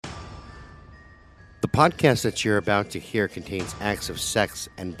The podcast that you're about to hear contains acts of sex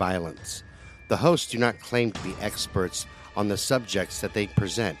and violence. The hosts do not claim to be experts on the subjects that they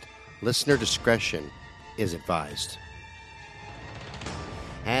present. Listener discretion is advised.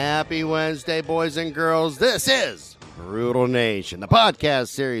 Happy Wednesday, boys and girls. This is Brutal Nation, the podcast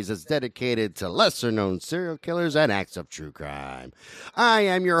series that's dedicated to lesser-known serial killers and acts of true crime. I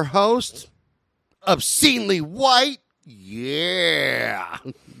am your host, Obscenely White. Yeah.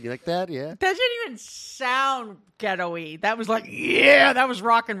 You like that? Yeah. That didn't even sound ghetto-y. That was like, yeah, that was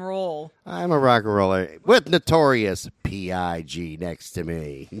rock and roll. I'm a rock and roller with Notorious P.I.G. next to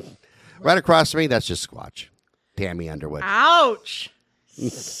me. Right across from me, that's just Squatch. Tammy Underwood. Ouch.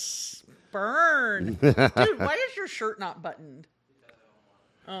 Burn. Dude, why is your shirt not buttoned?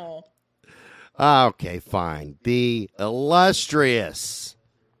 Oh. Okay, fine. The illustrious,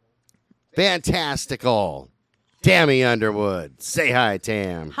 fantastical Tammy Underwood. Say hi,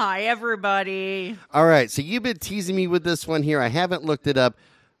 Tam. Hi, everybody. All right, so you've been teasing me with this one here. I haven't looked it up.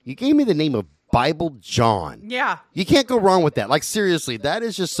 You gave me the name of Bible John. Yeah. You can't go wrong with that. Like, seriously, that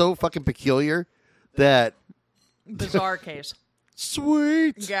is just so fucking peculiar that... Bizarre case.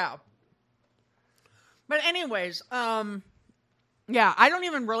 Sweet. Yeah. But anyways, yeah, I don't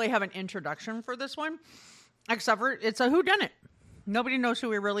even really have an introduction for this one, except for it's a whodunit. Nobody knows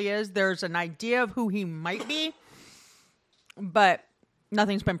who he really is. There's an idea of who he might be, but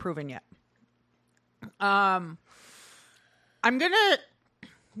nothing's been proven yet. We're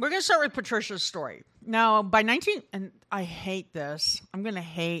gonna start with Patricia's story. Now, and I hate this. I'm gonna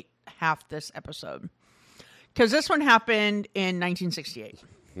hate half this episode because this one happened in 1968.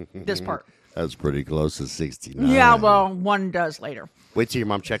 This part. That's pretty close to 69. Yeah, well, one does later. Wait till your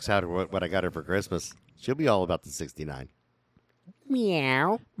mom checks out what I got her for Christmas. She'll be all about the 69.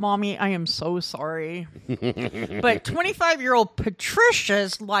 Meow. Mommy, I am so sorry. But 25-year-old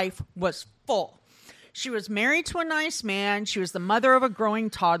Patricia's life was full. She was married to a nice man. She was the mother of a growing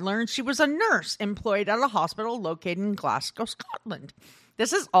toddler. And she was a nurse employed at a hospital located in Glasgow, Scotland.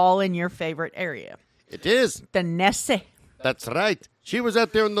 This is all in your favorite area. It is. The Nessie. That's right. She was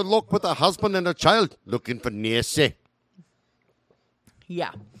out there in the loch with a husband and a child looking for Nessie.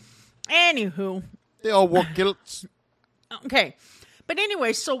 Yeah. Anywho. They all wore kilts. Okay. But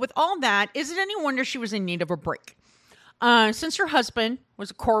anyway, so with all that, is it any wonder she was in need of a break? Since her husband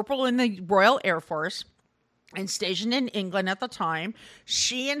was a corporal in the Royal Air Force and stationed in England at the time,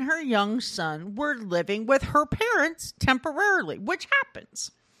 she and her young son were living with her parents temporarily, which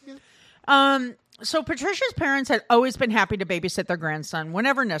happens. Yeah. So Patricia's parents had always been happy to babysit their grandson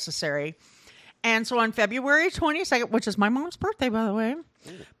whenever necessary. And so on February 22nd, which is my mom's birthday, by the way,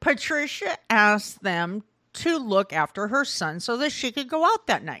 Patricia asked them to look after her son so that she could go out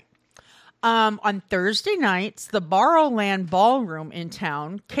that night. On Thursday nights, the Barrowland Ballroom in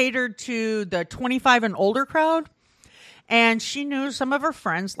town catered to the 25 and older crowd, and she knew some of her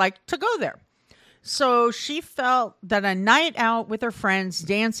friends liked to go there. So she felt that a night out with her friends,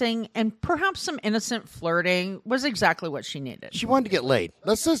 dancing, and perhaps some innocent flirting was exactly what she needed. She wanted to get laid.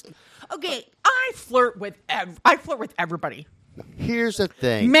 Let's just... Okay, I flirt with everybody. Here's the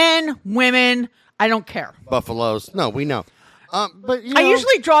thing. Men, women, I don't care. Buffaloes. No, we know. But you know, I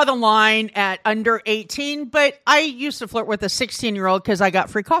usually draw the line at under 18, but I used to flirt with a 16-year-old because I got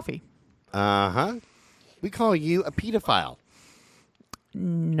free coffee. Uh-huh. We call you a pedophile.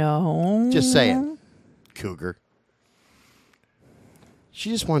 No. Just saying. Cougar. She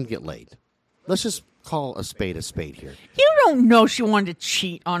just wanted to get laid. Let's just call a spade here. You don't know she wanted to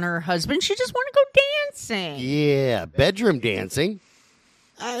cheat on her husband. She just wanted to go dancing. Yeah, bedroom dancing.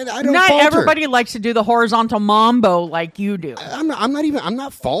 I don't Not fault everybody her. likes to do the horizontal mambo like you do. I'm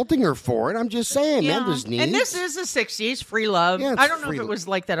not faulting her for it. I'm just saying, man, there's needs. And this is the 60s, free love. Yeah, I don't know free if it was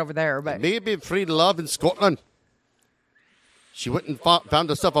like that over there, but maybe free love in Scotland. She went and found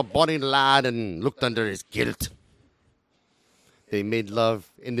herself a bonny lad and looked under his kilt. They made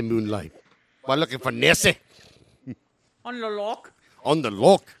love in the moonlight while looking for Nessie. on the lock. On the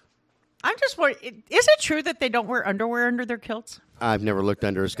loch. I'm just wondering, is it true that they don't wear underwear under their kilts? I've never looked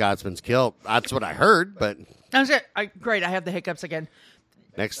under a Scotsman's kilt. That's what I heard, but... That's it. Great, I have the hiccups again.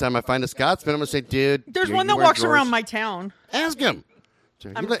 Next time I find a Scotsman, I'm going to say, dude... There's one that walks around my town. Ask him.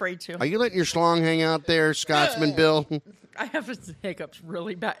 I'm afraid to. Are you letting your schlong hang out there, Scotsman Bill? I have hiccups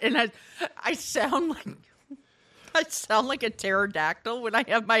really bad. And I sound like a pterodactyl when I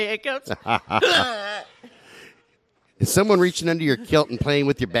have my hiccups. Is someone reaching under your kilt and playing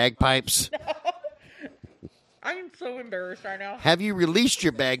with your bagpipes? I am so embarrassed right now. Have you released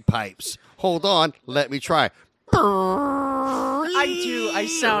your bagpipes? Hold on, let me try. I do. I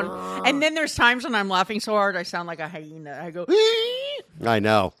sound... And then there's times when I'm laughing so hard, I sound like a hyena. I go... I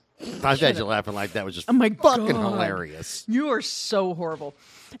know. I had you laughing like that was just Oh my fucking God. hilarious. You are so horrible.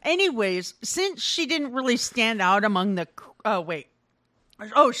 Anyways, since she didn't really stand out among the...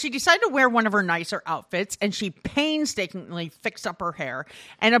 she decided to wear one of her nicer outfits, and she painstakingly fixed up her hair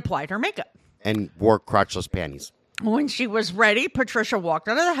and applied her makeup. And wore crotchless panties. When she was ready, Patricia walked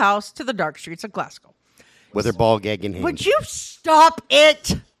out of the house to the dark streets of Glasgow. With her ball gag in hand. Would you stop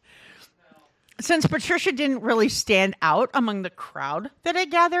it? Since Patricia didn't really stand out among the crowd that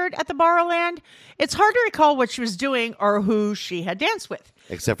had gathered at the Barrowland, it's hard to recall what she was doing or who she had danced with.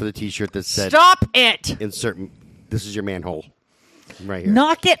 Except for the t-shirt that said... Stop it! Insert... This is your manhole. Right here.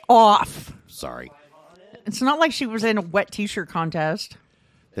 Knock it off. Sorry. It's not like she was in a wet t-shirt contest.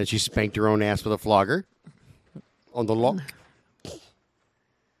 Then she spanked her own ass with a flogger. On the lock.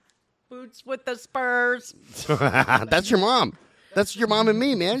 Boots with the spurs. That's your mom. That's your mom and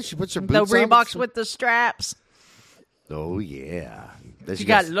me, man. She puts her The boots on. Reeboks with the straps. Oh, yeah. Then She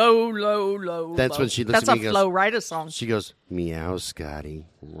got low. That's when she looks That's at a me and goes- Flo Rida song. She goes, meow, Scotty.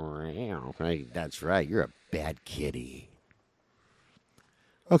 Meow. Hey, that's right. You're a bad kitty.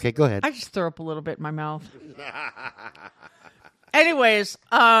 Okay, go ahead. I just threw up a little bit in my mouth. Anyways,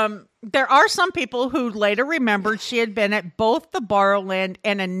 there are some people who later remembered she had been at both the Barrowland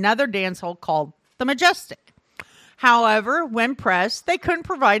and another dance hall called the Majestic. However, when pressed, they couldn't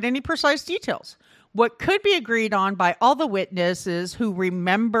provide any precise details. What could be agreed on by all the witnesses who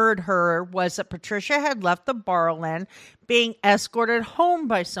remembered her was that Patricia had left the Barrowland being escorted home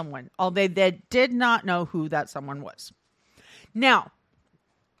by someone, although they did not know who that someone was. Now,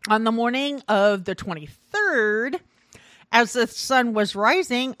 on the morning of the 23rd, as the sun was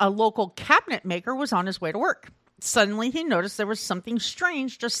rising, a local cabinet maker was on his way to work. Suddenly, he noticed there was something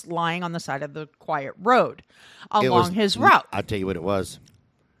strange just lying on the side of the quiet road along his route. I'll tell you what it was.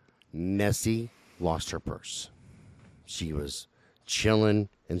 Nessie lost her purse. She was chilling,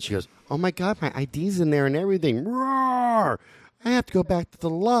 and she goes, oh, my God, my ID's in there and everything. Roar! I have to go back to the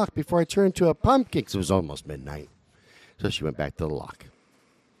lock before I turn into a pumpkin, because it was almost midnight. So she went back to the lock.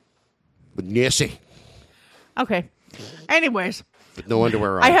 With Nessie. Okay. Anyways, With no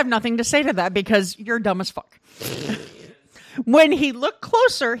underwear on. I have nothing to say to that because you're dumb as fuck. When he looked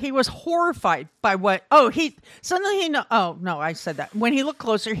closer, he was horrified by what... I said that. When he looked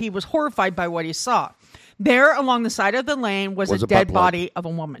closer, he was horrified by what he saw. There, along the side of the lane, was a butt dead plug. body of a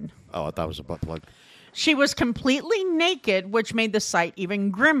woman. Oh, I thought it was a butt plug. She was completely naked, which made the sight even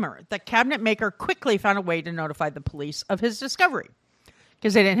grimmer. The cabinet maker quickly found a way to notify the police of his discovery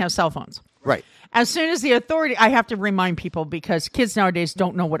because they didn't have cell phones. Right. As soon as the authority, I have to remind people because kids nowadays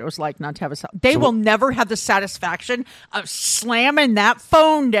don't know what it was like not to have a cell. They will never have the satisfaction of slamming that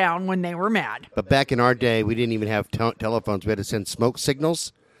phone down when they were mad. But back in our day, we didn't even have telephones. We had to send smoke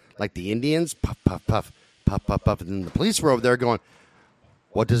signals like the Indians. Puff, puff, puff, puff, puff, puff. And then the police were over there going,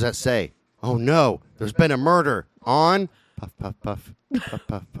 what does that say? Oh, no, there's been a murder on puff, puff, puff, puff,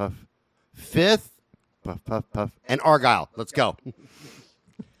 puff, puff. Fifth, puff, puff, puff. And Argyle. Let's go.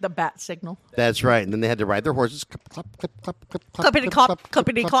 The bat signal. That's right. And then they had to ride their horses. Clip, clip, clip, clip, clip, clip, Clippity clip, clop, clip,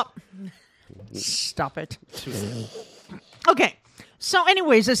 clippity clop. Stop it. Okay. So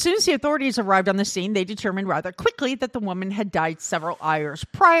anyways, as soon as the authorities arrived on the scene, they determined rather quickly that the woman had died several hours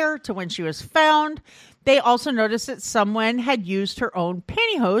prior to when she was found. They also noticed that someone had used her own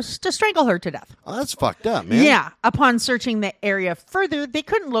pantyhose to strangle her to death. Oh, that's fucked up, man. Yeah. Upon searching the area further, they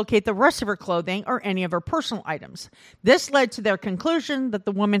couldn't locate the rest of her clothing or any of her personal items. This led to their conclusion that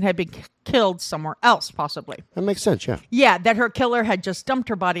the woman had been killed somewhere else, possibly. That makes sense, yeah. Yeah, that her killer had just dumped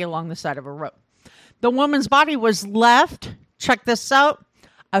her body along the side of a road. The woman's body was left, check this out,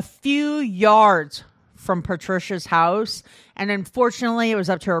 a few yards from Patricia's house. And unfortunately, it was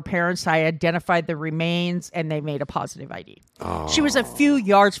up to her parents to identify the remains, and they made a positive ID. Oh. She was a few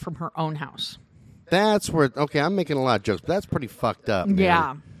yards from her own house. That's where, okay, I'm making a lot of jokes, but that's pretty fucked up, man.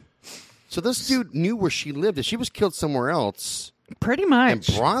 Yeah. So this dude knew where she lived. If she was killed somewhere else Pretty much.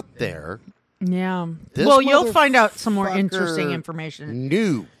 and brought there, Yeah. This Well, you'll find out some more motherfucker interesting information.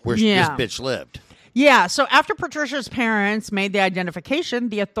 knew where Yeah. this bitch lived. Yeah, so after Patricia's parents made the identification,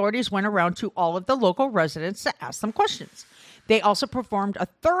 the authorities went around to all of the local residents to ask them questions. They also performed a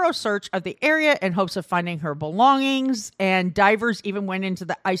thorough search of the area in hopes of finding her belongings, and divers even went into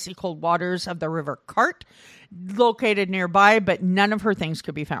the icy cold waters of the River Cart, located nearby, but none of her things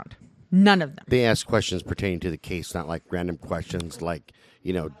could be found. None of them. They asked questions pertaining to the case, not like random questions like,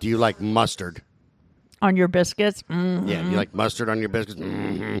 you know, do you like mustard? On your biscuits? Mm. Yeah, do you like mustard on your biscuits?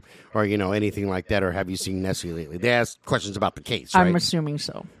 Mm-hmm. Or, you know, anything like that. Or have you seen Nessie lately? They asked questions about the case, right? I'm assuming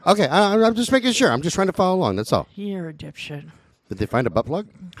so. Okay, I'm just making sure. I'm just trying to follow along. That's all. You're a dipshit. Did they find a butt plug?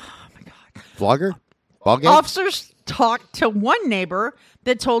 Oh, my God. Vlogger? Ball game? Officers talked to one neighbor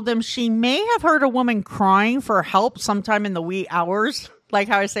that told them she may have heard a woman crying for help sometime in the wee hours, like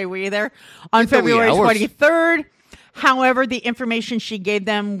how I say wee there, on February 23rd. However, the information she gave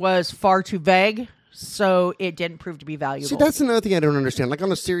them was far too vague, so it didn't prove to be valuable. See, that's another thing I don't understand. Like,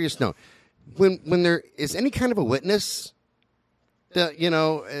 on a serious note, when there is any kind of a witness,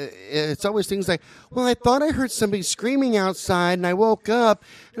 it's always things like, well, I thought I heard somebody screaming outside, and I woke up,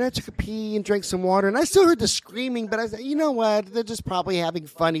 and I took a pee and drank some water, and I still heard the screaming, but I said, you know what? They're just probably having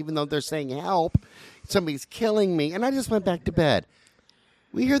fun, even though they're saying help. Somebody's killing me, and I just went back to bed.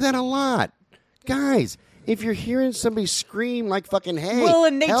 We hear that a lot. Guys, if you're hearing somebody scream like fucking, hey, well,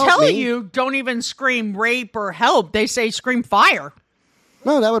 and they help tell me, you don't even scream rape or help. They say scream fire.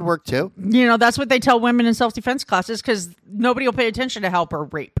 No, that would work too. That's what they tell women in self-defense classes because nobody will pay attention to help or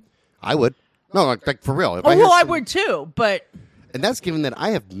rape. I would. No, like for real. If I would too, but... And that's given that I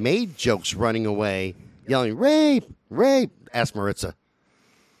have made jokes running away, yelling, rape, rape. Ask Maritza.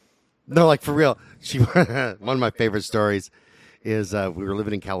 No, like for real. One of my favorite stories is we were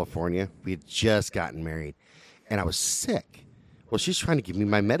living in California. We had just gotten married, and I was sick. Well, she's trying to give me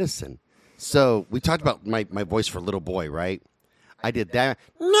my medicine. So we talked about my voice for little boy, right? I did that.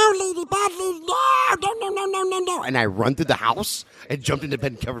 No, lady, bad lady, no. And I run through the house and jumped into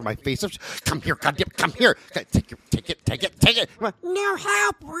bed and covered my face up. Come here, goddamn, come here. Take it. No,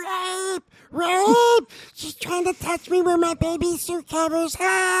 help, rape. She's trying to touch me with my baby suit covers,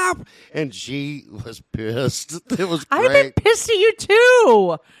 help. And she was pissed. It was great. I've been pissed at you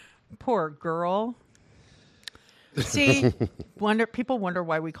too. Poor girl. See, people wonder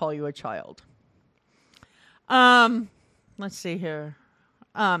why we call you a child. Let's see here.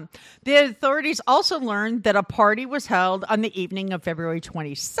 The authorities also learned that a party was held on the evening of February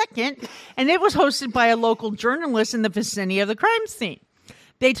 22nd, and it was hosted by a local journalist in the vicinity of the crime scene.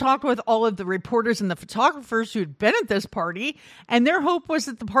 They talked with all of the reporters and the photographers who'd been at this party, and their hope was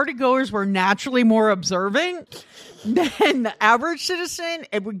that the partygoers were naturally more observant than the average citizen.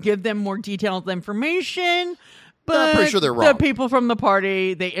 It would give them more detailed information. But I'm pretty sure they're wrong. The people from the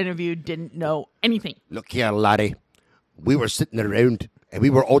party they interviewed didn't know anything. Look here, laddie. We were sitting around, and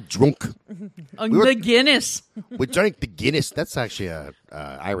we were all drunk. The Guinness. We drank the Guinness. That's actually a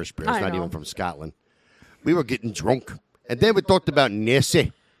Irish beer. It's not even from Scotland. We were getting drunk. And then we talked about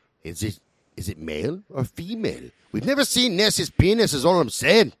Nessie. Is it male or female? We've never seen Nessie's penis, is all I'm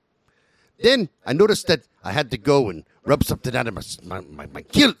saying. Then I noticed that I had to go and rub something out of my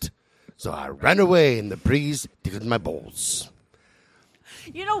kilt. So I ran away, and the breeze tickled my balls.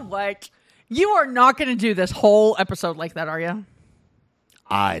 You know what? You are not going to do this whole episode like that, are you?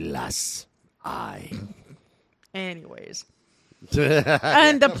 Aye, lass. Aye. Anyways.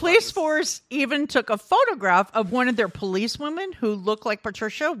 And the police force even took a photograph of one of their policewomen who looked like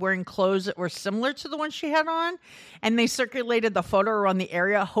Patricia wearing clothes that were similar to the one she had on. And they circulated the photo around the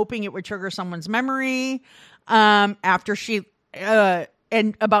area, hoping it would trigger someone's memory after she...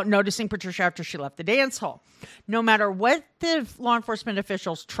 and about noticing Patricia after she left the dance hall. No matter what the law enforcement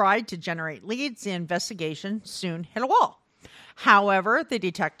officials tried to generate leads, the investigation soon hit a wall. However, the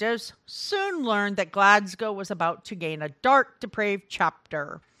detectives soon learned that Glasgow was about to gain a dark, depraved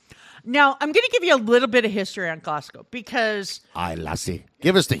chapter. Now, I'm going to give you a little bit of history on Glasgow because... Aye, lassie.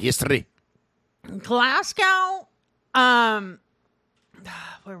 Give us the history. Glasgow, where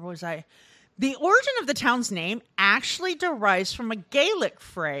was I? The origin of the town's name actually derives from a Gaelic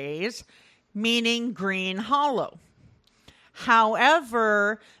phrase meaning green hollow.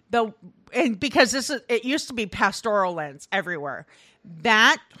 However, because it used to be pastoral lands everywhere.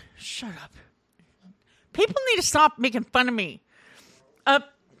 Shut up. People need to stop making fun of me.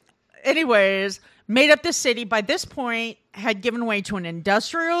 Anyways, made up the city by this point had given way to an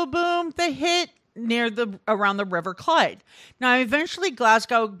industrial boom that hit around the River Clyde. Now, eventually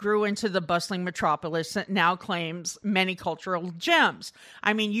Glasgow grew into the bustling metropolis that now claims many cultural gems.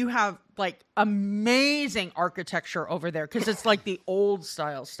 I mean, you have like amazing architecture over there because it's like the old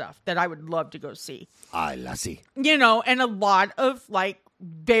style stuff that I would love to go see. Aye, lassie. And a lot of like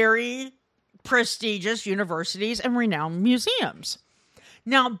very prestigious universities and renowned museums.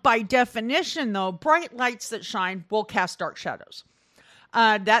 Now, by definition, though, bright lights that shine will cast dark shadows.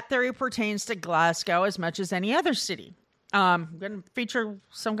 That theory pertains to Glasgow as much as any other city. I'm going to feature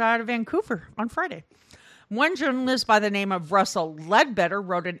some guy out of Vancouver on Friday. One journalist by the name of Russell Ledbetter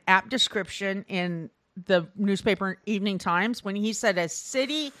wrote an apt description in the newspaper Evening Times when he said the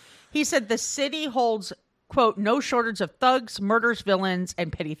city holds, quote, no shortage of thugs, murderers, villains,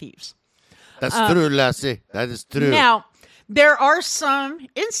 and petty thieves. That's true, lassie. That is true. Now, There are some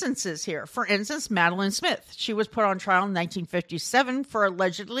instances here. For instance, Madeline Smith. She was put on trial in 1957 for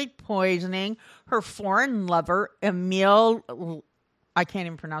allegedly poisoning her foreign lover, Emile, I can't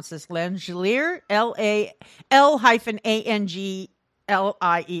even pronounce this, Langelier, L-Angelier.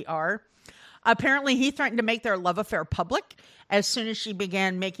 Apparently, he threatened to make their love affair public as soon as she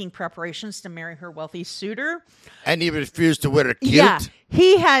began making preparations to marry her wealthy suitor. And he refused to wear a kilt? Yeah,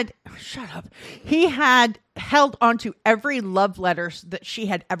 he had held onto every love letter that she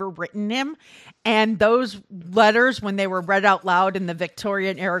had ever written him. And those letters, when they were read out loud in the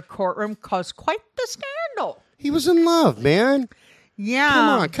Victorian era courtroom, caused quite the scandal. He was in love, man. Yeah.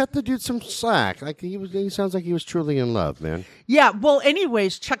 Come on, cut the dude some slack. Like he sounds like he was truly in love, man. Yeah, well,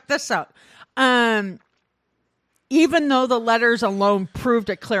 anyways, check this out. Even though the letters alone proved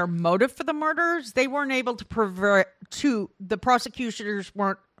a clear motive for the murders, they weren't able to the prosecutors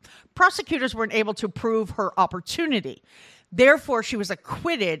weren't able to prove her opportunity. Therefore, she was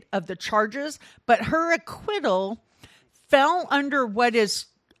acquitted of the charges, but her acquittal fell under what is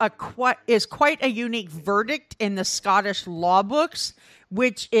quite a unique verdict in the Scottish law books,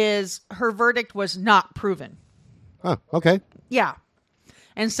 which is her verdict was not proven. Oh, okay. Yeah.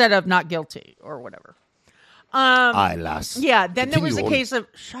 Instead of not guilty or whatever. Lass. Yeah, then there was Continue a on. case of,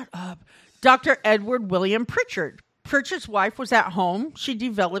 shut up, Dr. Edward William Pritchard. Pritchard's wife was at home. She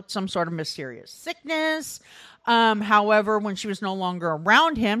developed some sort of mysterious sickness. However, when she was no longer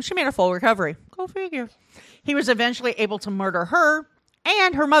around him, she made a full recovery. Go figure. He was eventually able to murder her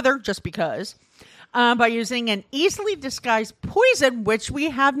and her mother, just because, by using an easily disguised poison, which we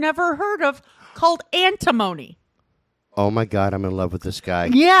have never heard of, called antimony. Oh my God, I'm in love with this guy.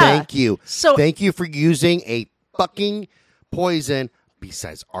 Yeah. Thank you. So- Thank you for using a fucking poison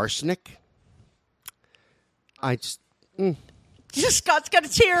besides arsenic. I just... Scott's got a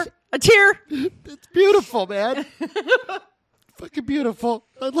tear. A tear. It's beautiful, man. Fucking beautiful.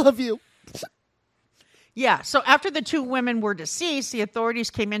 I love you. Yeah. So after the two women were deceased, the authorities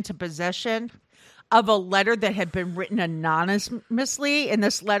came into possession of a letter that had been written anonymously, and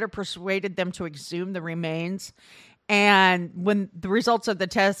this letter persuaded them to exhume the remains. And when the results of the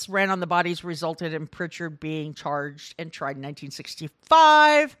tests ran on the bodies resulted in Pritchard being charged and tried in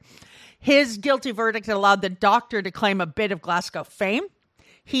 1965. His guilty verdict allowed the doctor to claim a bit of Glasgow fame.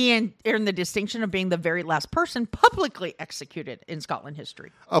 He earned the distinction of being the very last person publicly executed in Scotland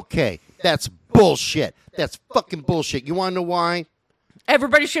history. Okay, that's bullshit. That's fucking bullshit. You want to know why?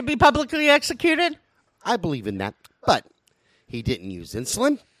 Everybody should be publicly executed? I believe in that. But he didn't use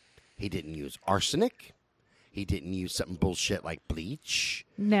insulin. He didn't use arsenic. He didn't use something bullshit like bleach.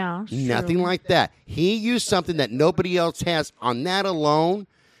 No. Nothing like that. He used something that nobody else has. On that alone,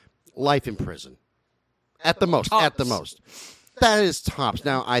 life in prison. At the most. Tops. At the most. That is tops.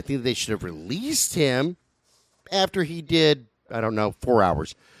 Now, I think they should have released him after he did, 4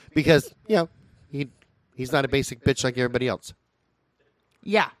 hours. Because, he's not a basic bitch like everybody else.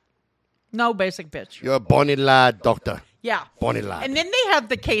 Yeah. No basic bitch. You're a bonny lad, doctor. Yeah. Bonny lad. And then they have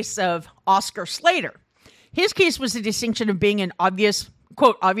the case of Oscar Slater. His case was the distinction of being an obvious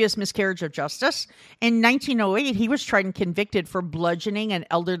miscarriage of justice. In 1908, he was tried and convicted for bludgeoning an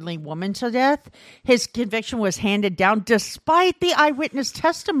elderly woman to death. His conviction was handed down despite the eyewitness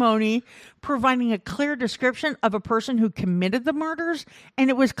testimony providing a clear description of a person who committed the murders, and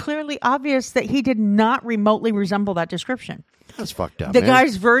it was clearly obvious that he did not remotely resemble that description. That's fucked up, The man.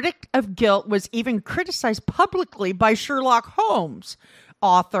 guy's verdict of guilt was even criticized publicly by Sherlock Holmes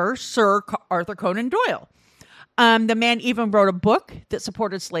author Sir Arthur Conan Doyle. The man even wrote a book that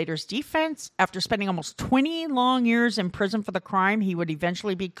supported Slater's defense. After spending almost 20 long years in prison for the crime, he would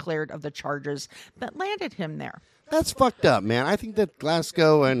eventually be cleared of the charges that landed him there. That's fucked up, man. I think that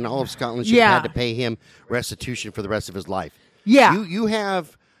Glasgow and all of Scotland should have had to pay him restitution for the rest of his life. Yeah. You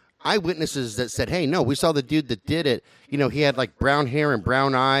have eyewitnesses that said, hey, no, we saw the dude that did it. He had like brown hair and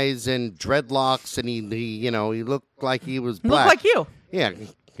brown eyes and dreadlocks, and he looked like he was black. Look like you. Yeah,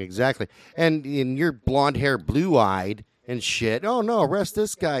 exactly. And in your blonde hair, blue-eyed and shit. Oh, no, arrest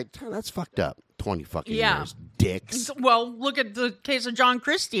this guy. That's fucked up. 20 fucking years. Dicks. Well, look at the case of John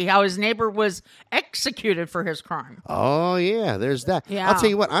Christie, how his neighbor was executed for his crime. Oh, yeah, there's that. Yeah. I'll tell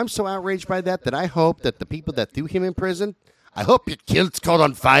you what, I'm so outraged by that I hope that the people that threw him in prison, I hope your kilt's caught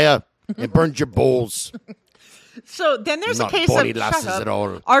on fire and burned your bowls. So then there's Not a case bonny of lasses at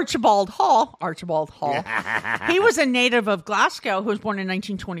all. Archibald Hall. He was a native of Glasgow who was born in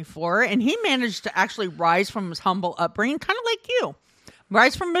 1924, and he managed to actually rise from his humble upbringing, kind of like you.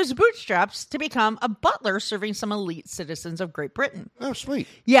 rise from his bootstraps to become a butler serving some elite citizens of Great Britain. Oh, sweet.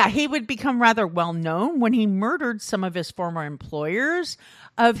 Yeah, he would become rather well known when he murdered some of his former employers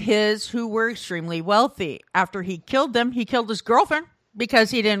of his who were extremely wealthy. After he killed them, he killed his girlfriend because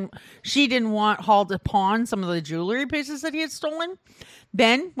she didn't want Hall to pawn some of the jewelry pieces that he had stolen.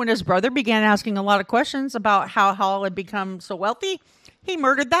 Then, when his brother began asking a lot of questions about how Hall had become so wealthy, he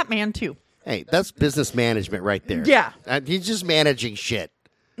murdered that man too. Hey, that's business management right there. Yeah. He's just managing shit.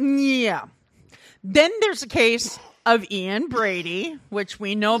 Yeah. Then there's a case of Ian Brady, which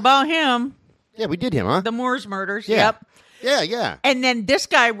we know about him. Yeah, we did him, huh? The Moors murders. Yeah. Yep. Yeah, yeah. And then this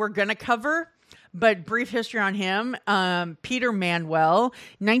guy we're going to cover, but brief history on him. Peter Manuel,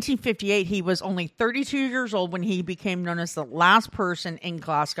 1958, he was only 32 years old when he became known as the last person in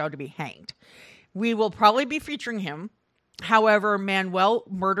Glasgow to be hanged. We will probably be featuring him. However, Manuel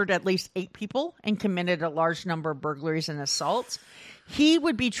murdered at least 8 people and committed a large number of burglaries and assaults. He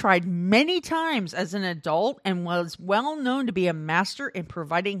would be tried many times as an adult and was well known to be a master in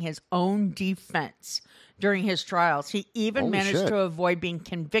providing his own defense during his trials. He even managed to avoid being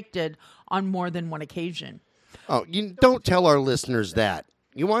convicted on more than one occasion. Oh, you don't tell our listeners that.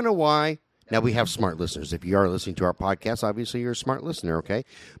 You want to know why? Now, we have smart listeners. If you are listening to our podcast, obviously you're a smart listener, okay?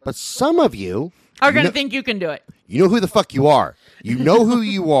 But some of you are going to think you can do it. You know who the fuck you are. You know who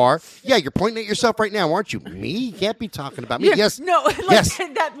you are. Yeah, you're pointing at yourself right now, aren't you? Me? You can't be talking about me. Yeah, yes. No,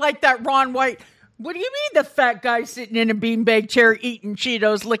 like that Ron White. What do you mean the fat guy sitting in a beanbag chair eating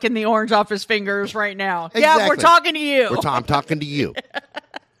Cheetos, licking the orange off his fingers right now? Exactly. Yeah, we're talking to you. I'm talking to you.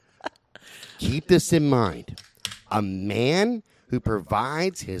 Keep this in mind. A man who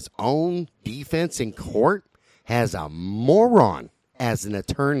provides his own defense in court has a moron as an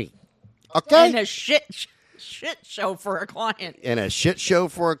attorney. Okay? And a shit show for a client. And a shit show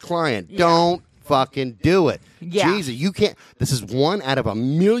for a client. Yeah. Don't fucking do it. Yeah. Jesus, you can't. This is one out of a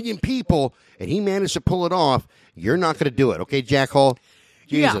million people, and he managed to pull it off. You're not going to do it. Okay, Jack Hall?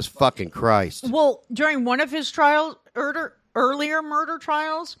 Jesus fucking Christ. Well, during one of his trials, earlier murder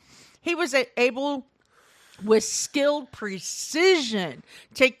trials, he was able, with skilled precision,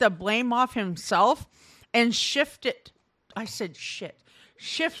 take the blame off himself and shift it. I said shit.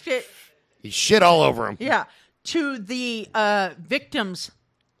 Shift it. He shit all over him. Yeah. To the victim's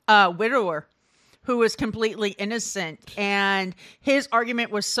widower, who was completely innocent. And his argument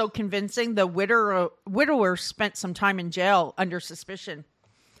was so convincing, the widower spent some time in jail under suspicion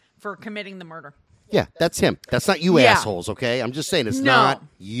for committing the murder. Yeah, that's him. That's not you assholes, okay? I'm just saying it's not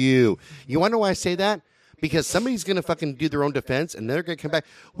you. You want to know why I say that? Because somebody's going to fucking do their own defense, and they're going to come back,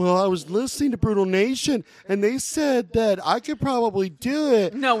 well, I was listening to Brutal Nation, and they said that I could probably do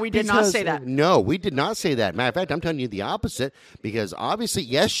it. No, we did not say that. No, we did not say that. Matter of fact, I'm telling you the opposite, because obviously,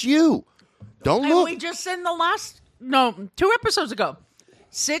 yes, you. Don't look. And we just said in the 2 episodes ago,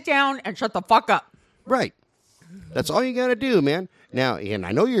 sit down and shut the fuck up. Right. That's all you got to do, man. Now, and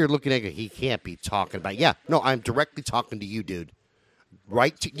I know you're looking at it, he can't be talking about, yeah, no, I'm directly talking to you, dude.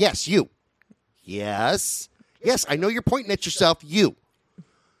 Right? Yes, you. Yes. Yes, I know you're pointing at yourself. You.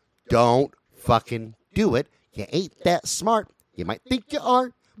 Don't fucking do it. You ain't that smart. You might think you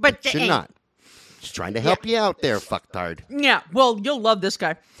are, but you're not. Just trying to help you out there, fucktard. Yeah, well, you'll love this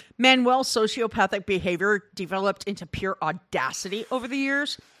guy. Manuel's sociopathic behavior developed into pure audacity over the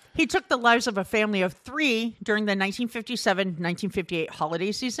years. He took the lives of a family of 3 during the 1957-1958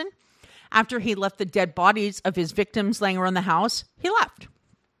 holiday season. After he left the dead bodies of his victims laying around the house, he left.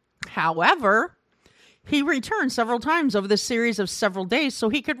 However, he returned several times over the series of several days so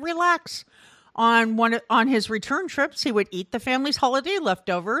he could relax. On his return trips, he would eat the family's holiday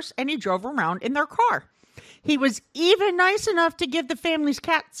leftovers, and he drove around in their car. He was even nice enough to give the family's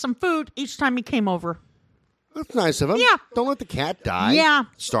cat some food each time he came over. That's nice of him. Yeah. Don't let the cat die. Yeah.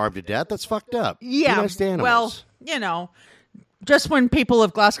 Starve to death. That's fucked up. Yeah. Be nice to animals. Well, you know, just when people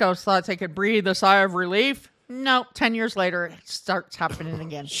of Glasgow thought they could breathe a sigh of relief, no, 10 years later, it starts happening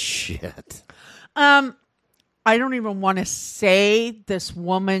again. Shit. I don't even want to say this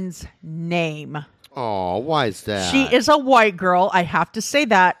woman's name. Oh, why is that? She is a white girl. I have to say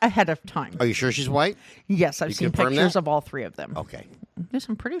that ahead of time. Are you sure she's white? Yes, I've seen pictures of all 3 of them. Okay. Yes,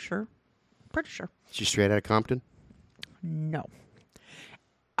 I'm pretty sure. She's straight out of Compton? No.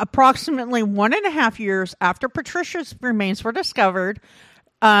 Approximately 1.5 years after Patricia's remains were discovered,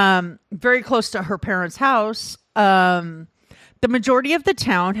 very close to her parents' house, the majority of the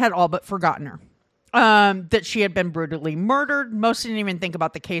town had all but forgotten her. That she had been brutally murdered. Most didn't even think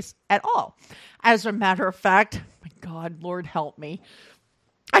about the case at all. As a matter of fact, my God, Lord help me.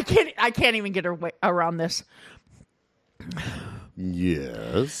 I can't even get around this.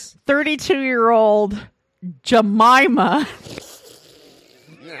 Yes. 32-year-old Jemima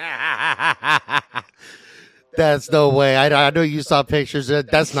That's no way. I know you saw pictures.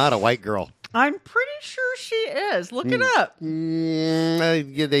 That's not a white girl. I'm pretty sure she is. Look it up.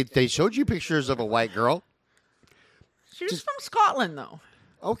 Yeah, they showed you pictures of a white girl. She was from Scotland, though.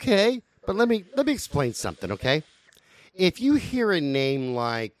 Okay, but let me explain something. Okay, if you hear a name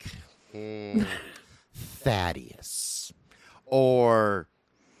like Thaddeus or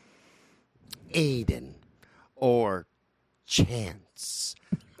Aiden or Chance,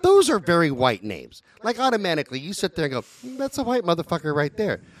 those are very white names. Like automatically, you sit there and go, "That's a white motherfucker right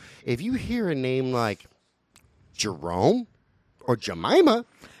there." If you hear a name like Jerome or Jemima,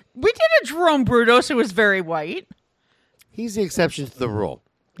 We did a Jerome Brutus who was very white. he's the exception to the rule.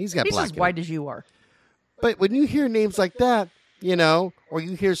 He's got He's black as in him. white as you are. But when you hear names like that, or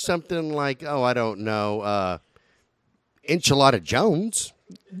you hear something like, I don't know, Enchilada Jones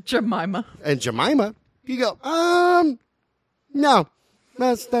Jemima. and Jemima, you go, no,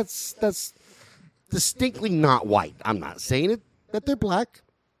 that's distinctly not white. I'm not saying that they're black.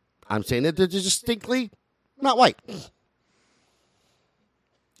 I'm saying that they're distinctly not white.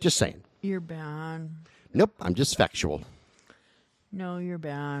 Just saying. You're bad. Nope, I'm just factual. No, you're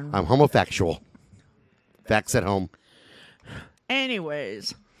bad. I'm homofactual. Facts at home.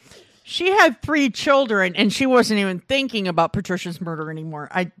 Anyways, she had 3 children, and she wasn't even thinking about Patricia's murder anymore.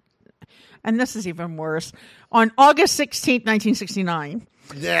 And this is even worse. On August 16th, 1969,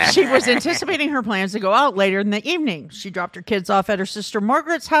 she was anticipating her plans to go out later in the evening. She dropped her kids off at her sister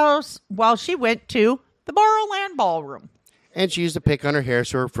Margaret's house while she went to the Barrowland Ballroom. And she used to pick on her hair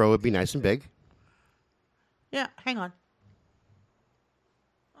so her fro would be nice and big. Yeah, hang on.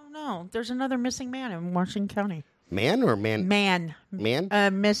 Oh, no. There's another missing man in Washington County. Man or man? Man. Man?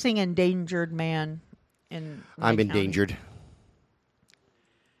 Missing, endangered man. I'm Lake County. endangered.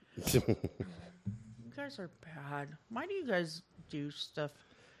 You guys are bad. Why do you guys do stuff?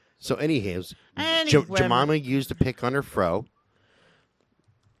 So anyhow, Anyway. Jemima used to pick on her fro,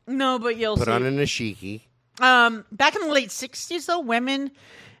 No, but you'll put see. on an ashiki. Back in the late 60s, though, women,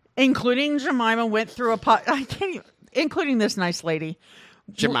 including Jemima, went through including this nice lady,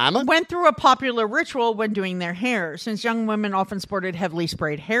 Jemima? went through a popular ritual when doing their hair. Since young women often sported heavily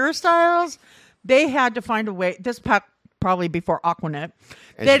sprayed hairstyles, they had to find a way. Probably before Aquanet.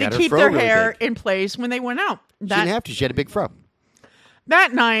 And They she had got to her keep fro their really hair big. in place when they went out. She didn't have to. She had a big fro.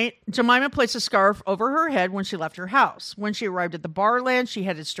 That night, Jemima placed a scarf over her head when she left her house. When she arrived at the Barland, she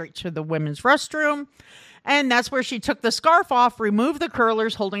headed straight to the women's restroom. And that's where she took the scarf off, removed the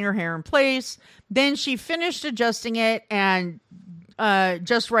curlers holding her hair in place. Then she finished adjusting it and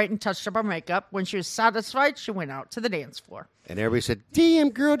just right and touched up her makeup. When she was satisfied, she went out to the dance floor. And everybody said, "Damn,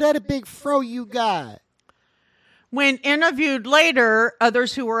 girl, that a big fro you got." When interviewed later,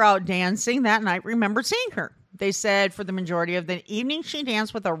 others who were out dancing that night remembered seeing her. They said for the majority of the evening, she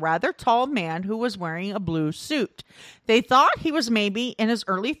danced with a rather tall man who was wearing a blue suit. They thought he was maybe in his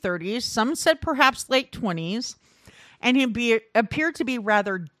early 30s. Some said perhaps late 20s. And he appeared to be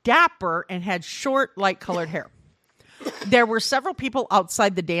rather dapper and had short, light-colored hair. There were several people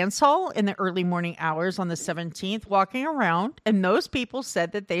outside the dance hall in the early morning hours on the 17th walking around, and those people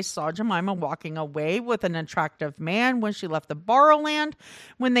said that they saw Jemima walking away with an attractive man when she left the Barrowland.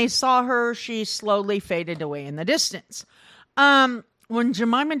 When they saw her, she slowly faded away in the distance. When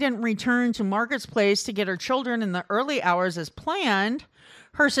Jemima didn't return to Margaret's place to get her children in the early hours as planned,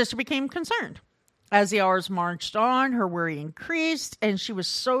 her sister became concerned. As the hours marched on, her worry increased, and she was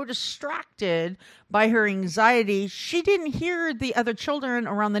so distracted by her anxiety, she didn't hear the other children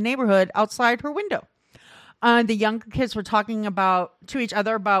around the neighborhood outside her window. The younger kids were talking to each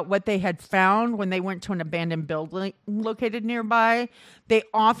other about what they had found when they went to an abandoned building located nearby. They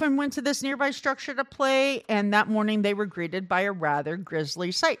often went to this nearby structure to play, and that morning they were greeted by a rather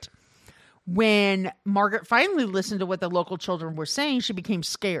grisly sight. When Margaret finally listened to what the local children were saying, she became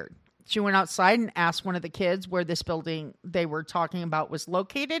scared. She went outside and asked one of the kids where this building they were talking about was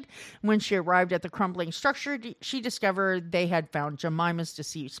located. When she arrived at the crumbling structure, she discovered they had found Jemima's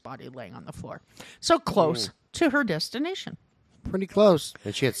deceased body laying on the floor. So close to her destination. Pretty close.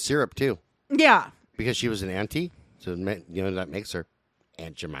 And she had syrup, too, Yeah. because she was an auntie. So, that makes her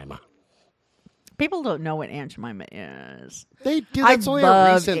Aunt Jemima. People don't know what Aunt Jemima is. They do. That's only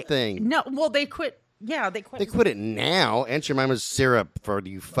a recent thing. No, well, they quit. Yeah, they quit. They quit it now. Aunt Jemima's syrup, for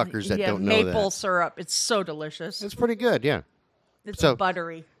you fuckers that don't know maple that. syrup. It's so delicious. It's pretty good, yeah. It's so-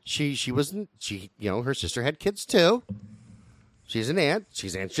 buttery. She wasn't, her sister had kids, too. She's an aunt.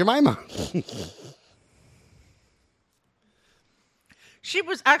 She's Aunt Jemima. She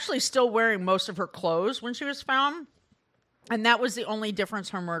was actually still wearing most of her clothes when she was found. And that was the only difference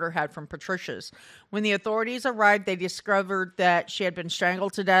her murder had from Patricia's. When the authorities arrived, they discovered that she had been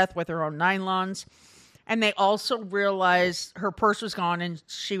strangled to death with her own nylons. And they also realized her purse was gone and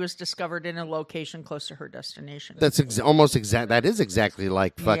she was discovered in a location close to her destination. That's almost exact. That is exactly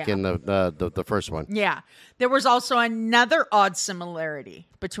like fucking the first one. Yeah. There was also another odd similarity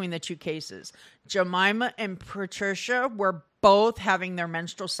between the two cases. Jemima and Patricia were both having their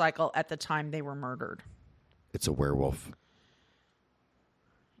menstrual cycle at the time they were murdered. It's a werewolf.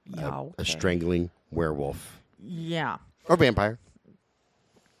 Yeah, okay. A strangling werewolf. Yeah. Or vampire.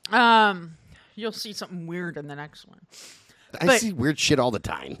 You'll see something weird in the next one. I see weird shit all the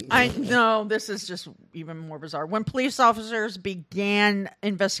time. I know, this is just even more bizarre. When police officers began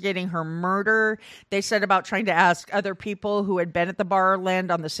investigating her murder, they set about trying to ask other people who had been at the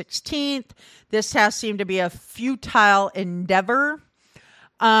Barrowland on the 16th. This task seemed to be a futile endeavor.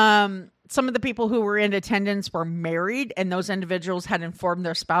 Some of the people who were in attendance were married, and those individuals had informed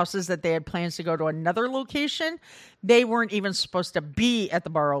their spouses that they had plans to go to another location. They weren't even supposed to be at the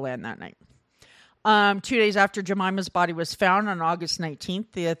Barrowland that night. 2 days after Jemima's body was found on August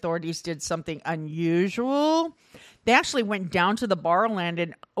 19th, the authorities did something unusual. They actually went down to the Barrowland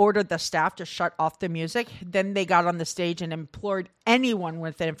and ordered the staff to shut off the music. Then they got on the stage and implored anyone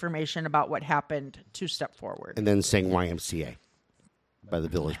with information about what happened to step forward. And then sang YMCA by the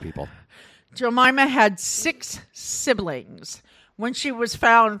Village People. Jemima had 6 siblings. When she was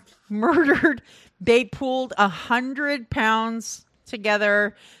found murdered, they pooled 100 pounds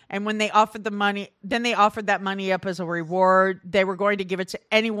together, and when they offered that money up as a reward. They were going to give it to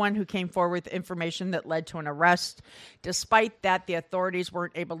anyone who came forward with information that led to an arrest. Despite that, the authorities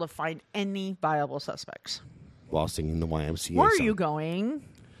weren't able to find any viable suspects. While singing the YMCA Where song. are you going?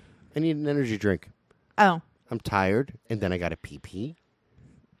 I need an energy drink. Oh. I'm tired, and then I got to pee.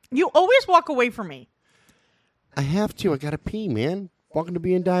 You always walk away from me. I have to. I got to pee, man. Welcome to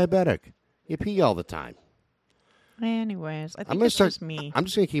being diabetic. You pee all the time. Anyways, I think it's just me. I'm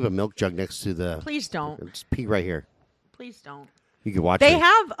just going to keep a milk jug next to the... Please don't. Just pee right here. Please don't. You can watch They it.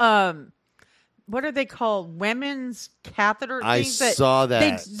 have, what are they called? Women's catheter I things saw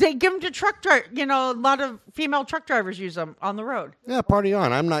that. They give them to truck drivers. You know, a lot of female truck drivers use them on the road. Yeah, party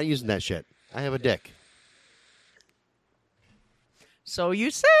on. I'm not using that shit. I have a dick. So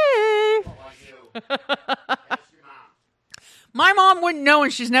you say. My mom wouldn't know,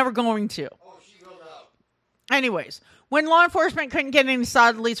 and she's never going to. Anyways, when law enforcement couldn't get any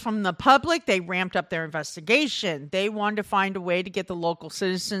solid leads from the public, they ramped up their investigation. They wanted to find a way to get the local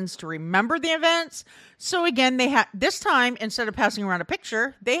citizens to remember the events. So again, they had this time, instead of passing around a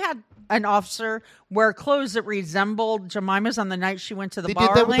picture, they had an officer wear clothes that resembled Jemima's on the night she went to the Barrowland. They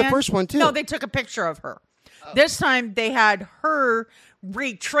did that with the first one too. No, they took a picture of her. This time they had her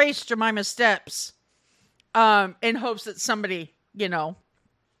retrace Jemima's steps in hopes that somebody, The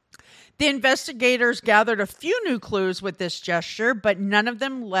investigators gathered a few new clues with this gesture, but none of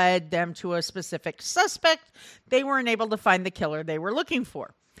them led them to a specific suspect. They weren't able to find the killer they were looking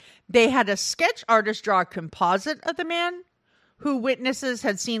for. They had a sketch artist draw a composite of the man who witnesses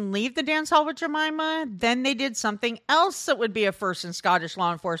had seen leave the dance hall with Jemima. Then they did something else that would be a first in Scottish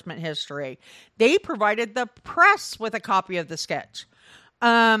law enforcement history. They provided the press with a copy of the sketch.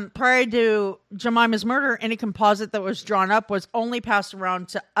 Prior to Jemima's murder, any composite that was drawn up was only passed around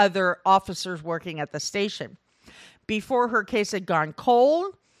to other officers working at the station. Before her case had gone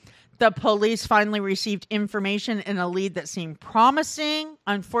cold, the police finally received information and a lead that seemed promising.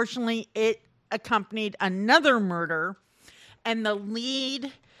 Unfortunately, it accompanied another murder, and the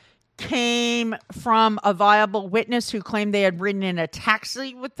lead came from a viable witness who claimed they had ridden in a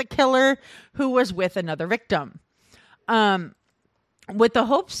taxi with the killer, who was with another victim. With the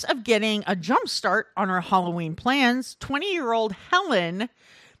hopes of getting a jump start on her Halloween plans, 20-year-old Helen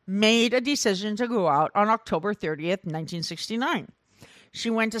made a decision to go out on October 30th, 1969. She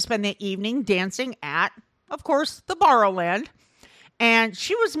went to spend the evening dancing at, of course, the Barrowland. And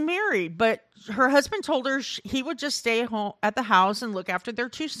she was married, but her husband told her he would just stay home at the house and look after their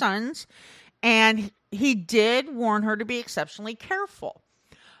 2 sons. And he did warn her to be exceptionally careful.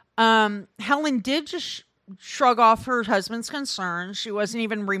 Helen did just shrug off her husband's concerns. She wasn't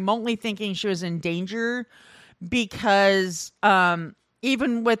even remotely thinking she was in danger because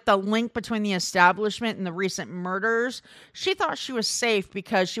even with the link between the establishment and the recent murders, she thought she was safe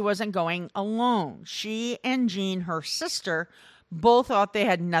because she wasn't going alone. She and Jean, her sister, both thought they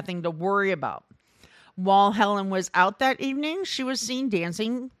had nothing to worry about. While Helen was out that evening, she was seen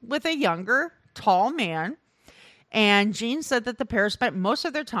dancing with a younger, tall man, and Jean said that the pair spent most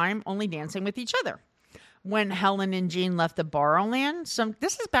of their time only dancing with each other. When Helen and Jean left the Barrowland,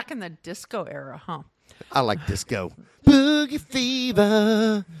 this is back in the disco era, huh? I like disco. Boogie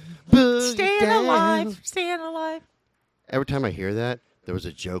fever. Boogie Staying down. alive. Staying alive. Every time I hear that, there was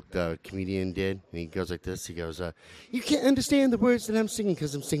a joke the comedian did, and he goes like this. He goes, you can't understand the words that I'm singing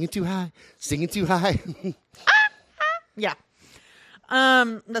because I'm singing too high. Singing too high. Yeah.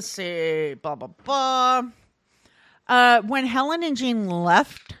 Let's see. Blah, blah, blah. When Helen and Jean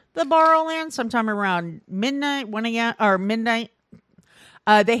left the Borrowland sometime around midnight,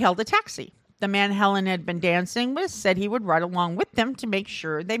 they hailed a taxi. The man Helen had been dancing with said he would ride along with them to make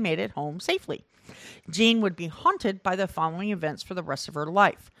sure they made it home safely. Jean would be haunted by the following events for the rest of her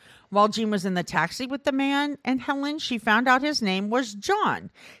life. While Jean was in the taxi with the man and Helen, she found out his name was John.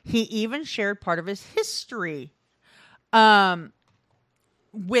 He even shared part of his history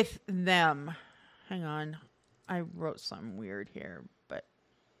with them. Hang on. I wrote something weird here, but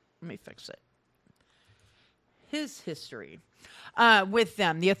let me fix it. His history with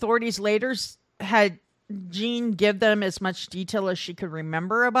them. The authorities later had Jean give them as much detail as she could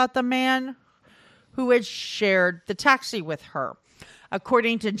remember about the man who had shared the taxi with her.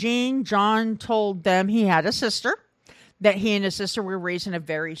 According to Jean, John told them he had a sister, that he and his sister were raised in a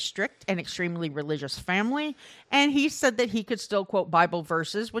very strict and extremely religious family, and he said that he could still quote Bible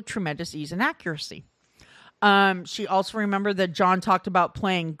verses with tremendous ease and accuracy. She also remembered that John talked about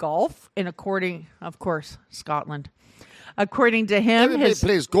playing golf of course, Scotland. According to him, Everybody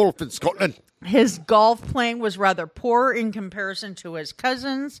plays golf in Scotland. His golf playing was rather poor in comparison to his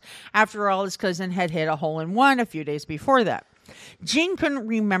cousins. After all, his cousin had hit a hole-in-one a few days before that. Jean couldn't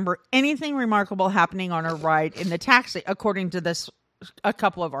remember anything remarkable happening on her ride in the taxi, according to a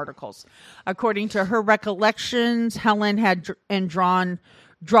couple of articles. According to her recollections, Helen had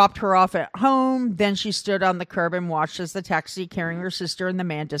dropped her off at home. Then she stood on the curb and watched as the taxi carrying her sister and the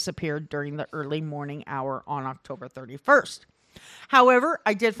man disappeared during the early morning hour on October 31st. However,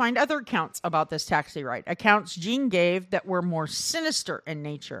 I did find other accounts about this taxi ride, accounts Jean gave that were more sinister in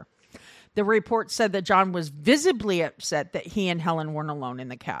nature. The report said that John was visibly upset that he and Helen weren't alone in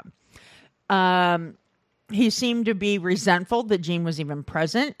the cab. He seemed to be resentful that Jean was even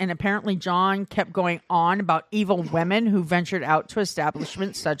present, and apparently John kept going on about evil women who ventured out to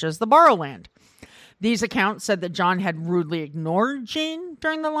establishments such as the Borrowland. These accounts said that John had rudely ignored Jean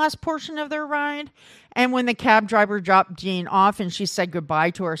during the last portion of their ride, and when the cab driver dropped Jean off and she said goodbye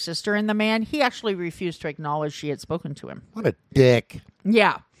to her sister and the man, he actually refused to acknowledge she had spoken to him. What a dick.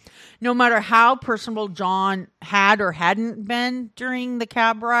 Yeah. No matter how personable John had or hadn't been during the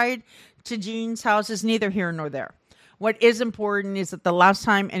cab ride to Jean's house is neither here nor there. What is important is that the last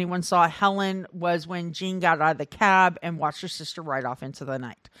time anyone saw Helen was when Jean got out of the cab and watched her sister ride off into the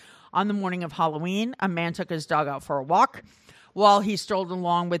night. On the morning of Halloween, a man took his dog out for a walk. While he strolled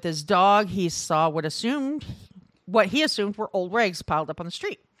along with his dog, he saw what he assumed were old rags piled up on the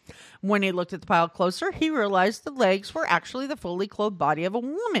street. When he looked at the pile closer, he realized the legs were actually the fully clothed body of a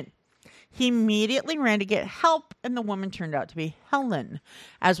woman. He immediately ran to get help, and the woman turned out to be Helen.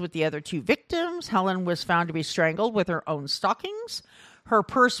 As with the other two victims, Helen was found to be strangled with her own stockings. Her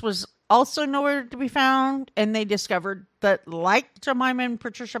purse was also nowhere to be found, and they discovered that, like Jemima and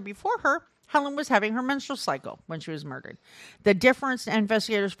Patricia before her, Helen was having her menstrual cycle when she was murdered. The difference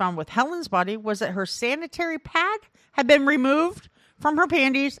investigators found with Helen's body was that her sanitary pad had been removed from her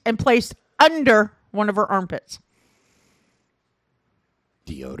panties and placed under one of her armpits.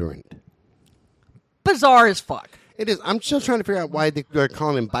 Deodorant. Bizarre as fuck. It is. I'm still trying to figure out why they're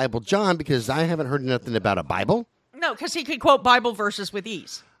calling him Bible John, because I haven't heard nothing about a Bible. No, because he could quote Bible verses with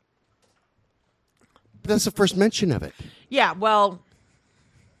ease. But that's the first mention of it. Yeah, well...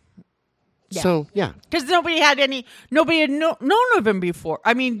 Yeah. So, yeah. Because nobody had known of him before.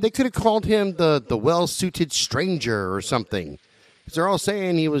 I mean... They could have called him the well-suited stranger or something. Because they're all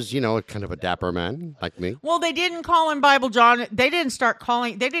saying he was, kind of a dapper man like me. Well, they didn't call him Bible John. They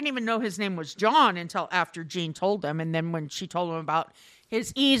didn't even know his name was John until after Jean told them. And then when she told him about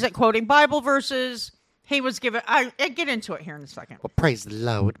his ease at quoting Bible verses, he was given... I'll get into it here in a second. Well, praise the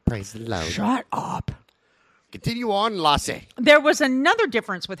Lord. Praise the Lord. Shut up. Continue on, Lassie. There was another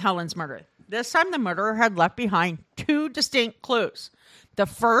difference with Helen's murder. This time the murderer had left behind two distinct clues. The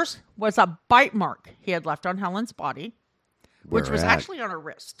first was a bite mark he had left on Helen's body, which was actually on her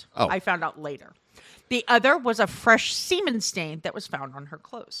wrist. Oh. I found out later. The other was a fresh semen stain that was found on her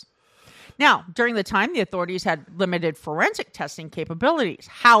clothes. Now, during the time, the authorities had limited forensic testing capabilities.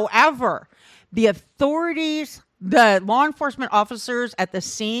 However, the law enforcement officers at the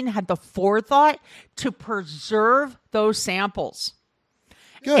scene had the forethought to preserve those samples.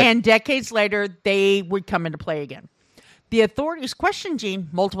 Good. And decades later, they would come into play again. The authorities questioned Jean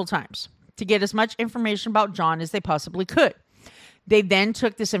multiple times to get as much information about John as they possibly could. They then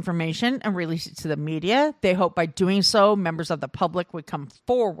took this information and released it to the media. They hoped by doing so, members of the public would come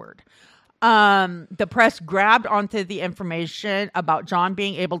forward. The press grabbed onto the information about John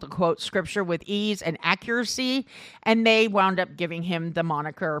being able to quote scripture with ease and accuracy, and they wound up giving him the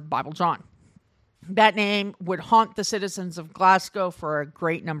moniker Bible John. That name would haunt the citizens of Glasgow for a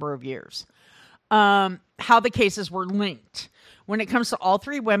great number of years. How the cases were linked. When it comes to all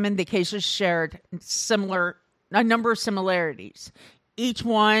three women, the cases shared a number of similarities. Each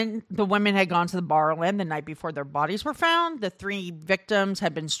one, the women had gone to the Barrowland the night before their bodies were found. The three victims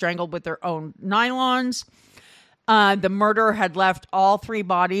had been strangled with their own nylons. The murderer had left all three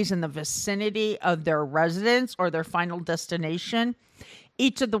bodies in the vicinity of their residence or their final destination.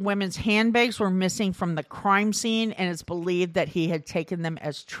 Each of the women's handbags were missing from the crime scene, and it's believed that he had taken them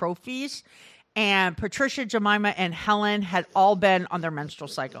as trophies. And Patricia, Jemima, and Helen had all been on their menstrual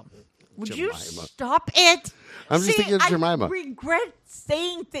cycle. Would you stop it? I'm just thinking of Jemima. I regret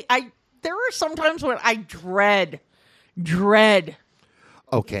saying things. There are sometimes when I dread.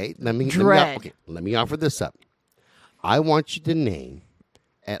 Okay, let me offer this up. I want you to name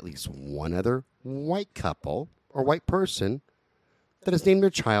at least one other white couple or white person that has named their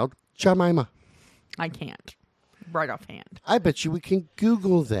child Jemima. I can't. Right offhand. I bet you we can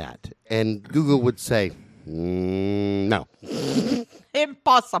Google that. And Google would say, no.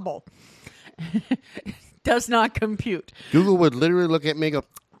 Impossible. Does not compute. Google would literally look at me and go,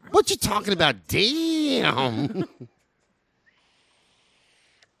 what you talking about? Damn.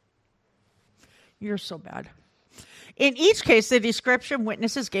 You're so bad. In each case, the description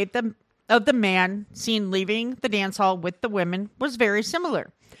witnesses gave them of the man seen leaving the dance hall with the women was very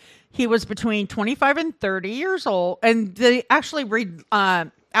similar. He was between 25 and 30 years old. And they actually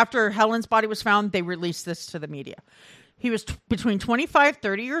after Helen's body was found, they released this to the media. He was between 25 and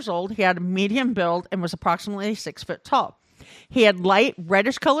 30 years old. He had a medium build and was approximately 6 foot tall. He had light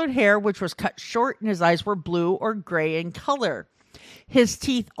reddish colored hair, which was cut short, and his eyes were blue or gray in color. His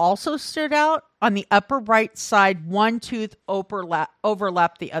teeth also stood out. On the upper right side, one tooth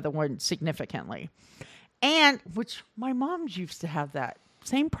overlapped the other one significantly. And, which my mom used to have that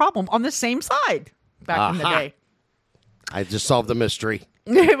same problem on the same side back in the day. I just solved the mystery.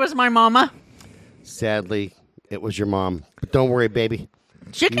 It was my mama. Sadly, it was your mom. But don't worry, baby.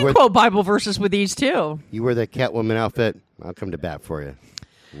 She can quote Bible verses with these, too. You wear that Catwoman outfit, I'll come to bat for you.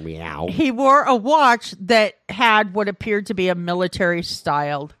 Meow. He wore a watch that had what appeared to be a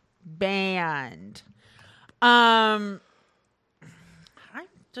military-styled band. I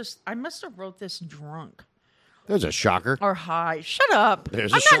must have wrote this drunk. There's a shocker. Or high. Shut up.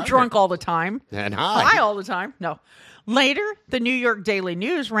 There's I'm a not drunk all the time. And high. High all the time. No. Later, the New York Daily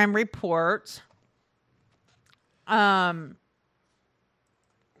News ran reports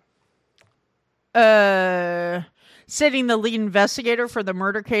stating the lead investigator for the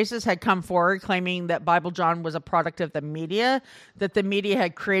murder cases had come forward claiming that Bible John was a product of the media, that the media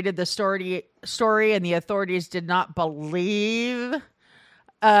had created the story and the authorities did not believe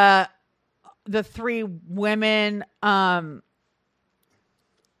the three women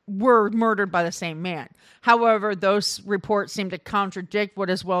were murdered by the same man. However, those reports seem to contradict what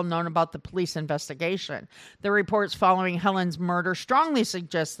is well known about the police investigation. The reports following Helen's murder strongly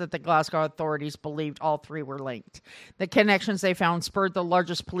suggest that the Glasgow authorities believed all three were linked. The connections they found spurred the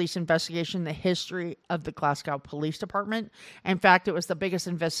largest police investigation in the history of the Glasgow Police Department. In fact, it was the biggest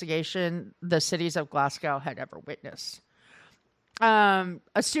investigation the cities of Glasgow had ever witnessed. A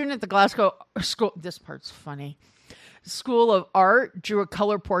student at the Glasgow school, this part's funny, School of Art drew a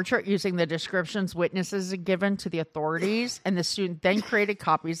color portrait using the descriptions witnesses had given to the authorities, and the student then created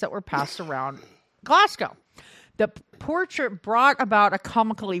copies that were passed around Glasgow. The portrait brought about a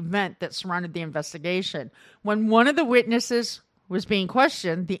comical event that surrounded the investigation. When one of the witnesses was being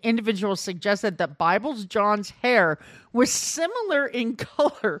questioned, the individual suggested that Bible John's hair was similar in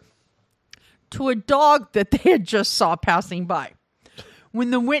color to a dog that they had just saw passing by. When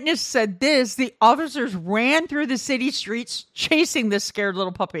the witness said this, the officers ran through the city streets chasing this scared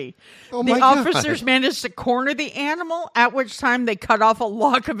little puppy. The officers managed to corner the animal, at which time they cut off a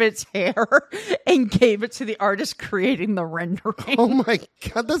lock of its hair and gave it to the artist creating the rendering. Oh my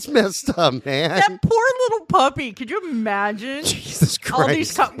God, that's messed up, man. That poor little puppy. Could you imagine? Jesus Christ. All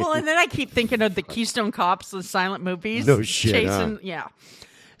these well, and then I keep thinking of the Keystone Cops, the silent movies. No shit, chasing, yeah.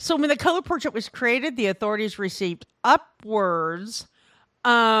 So when the color portrait was created, the authorities received upwards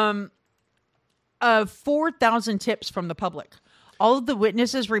of 4,000 tips from the public. All of the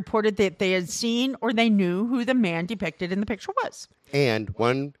witnesses reported that they had seen or they knew who the man depicted in the picture was. And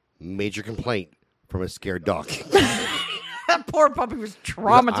one major complaint from a scared dog. poor puppy was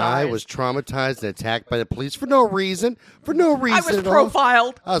traumatized. I was traumatized and attacked by the police for no reason. For no reason. I was at all.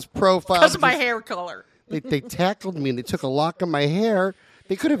 profiled. I was profiled Because of my hair color. They tackled me and they took a lock of my hair.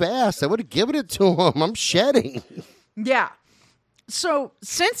 They could have asked. I would have given it to them. I'm shedding. Yeah. So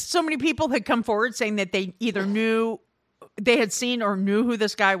since so many people had come forward saying that they either knew, they had seen or knew who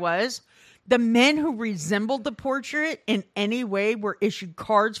this guy was, the men who resembled the portrait in any way were issued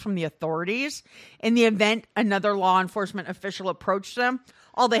cards from the authorities. In the event another law enforcement official approached them,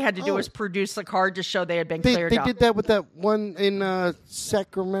 all they had to do was produce the card to show they had been cleared up. They did that with that one in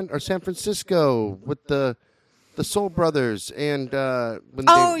Sacramento or San Francisco with the Soul Brothers and when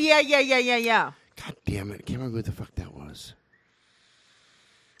yeah. God damn it! I can't remember who the fuck that was.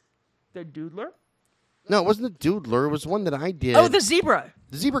 The Doodler? No, it wasn't the Doodler. It was one that I did. Oh, the Zebra.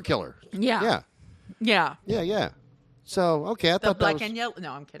 The Zebra Killer. Yeah. So okay, I The thought black that was, and yellow.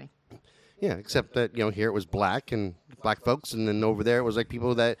 No, I'm kidding. yeah, except that here it was black and black folks, and then over there it was like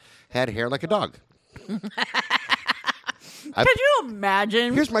people that had hair like a dog. Could you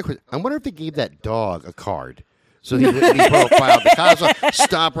imagine? Here's my question: I wonder if they gave that dog a card, so he profiled the cops.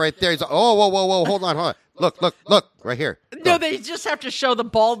 Stop right there. He's like, oh, whoa, hold on. Look, right here. No, they just have to show the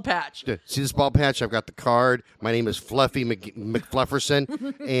bald patch. See this bald patch? I've got the card. My name is Fluffy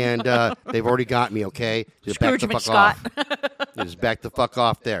McFlufferson, and they've already got me, okay? Just back Scrooge the fuck McScott. off. Just back the fuck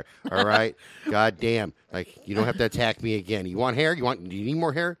off there, all right? God damn. Like, you don't have to attack me again. You want hair? Do you need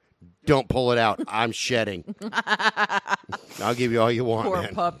more hair? Don't pull it out. I'm shedding. I'll give you all you want, Poor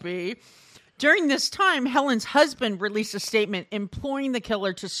man. puppy. During this time, Helen's husband released a statement imploring the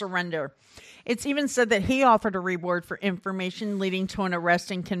killer to surrender. It's even said that he offered a reward for information leading to an arrest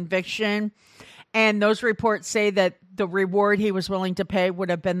and conviction. And those reports say that the reward he was willing to pay would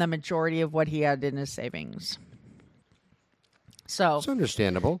have been the majority of what he had in his savings. So, It's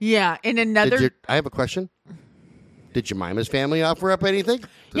understandable. yeah. In another... I have a question. Did Jemima's family offer up anything?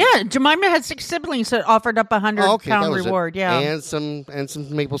 Yeah, Jemima had 6 siblings that offered up a £100 that was reward. it. Yeah. And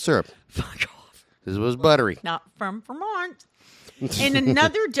some maple syrup. Fuck off. This was buttery. Not from Vermont. In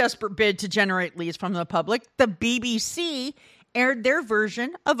another desperate bid to generate leads from the public, the BBC aired their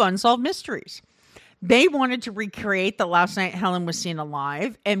version of Unsolved Mysteries. They wanted to recreate the last night Helen was seen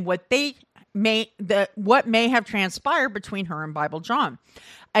alive and what may have transpired between her and Bible John.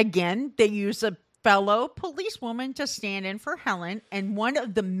 Again, they used a fellow policewoman to stand in for Helen and one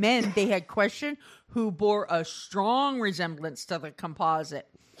of the men they had questioned who bore a strong resemblance to the composite.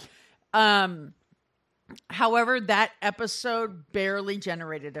 However, that episode barely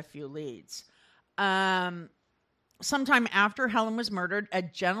generated a few leads. Sometime after Helen was murdered, a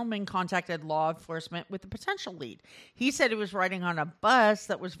gentleman contacted law enforcement with a potential lead. He said he was riding on a bus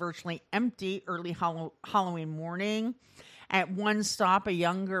that was virtually empty early Halloween morning. At one stop, a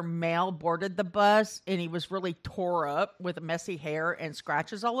younger male boarded the bus, and he was really tore up with messy hair and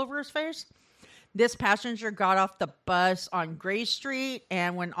scratches all over his face. This passenger got off the bus on Gray Street,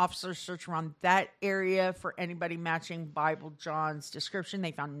 and when officers searched around that area for anybody matching Bible John's description,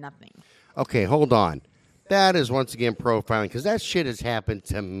 they found nothing. Okay, hold on. That is once again profiling, because that shit has happened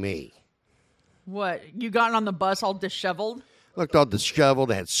to me. What? You got on the bus all disheveled? Looked all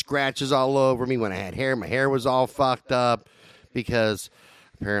disheveled. I had scratches all over me. When I had hair, my hair was all fucked up. Because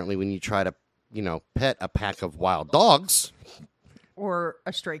apparently when you try to, pet a pack of wild dogs... Or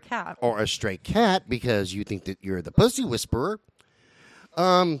a stray cat. Or a stray cat, because you think that you're the pussy whisperer,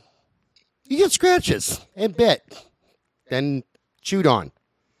 you get scratches and bit. Then chewed on.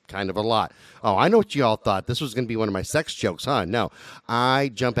 Kind of a lot. Oh, I know what you all thought. This was going to be one of my sex jokes, huh? No.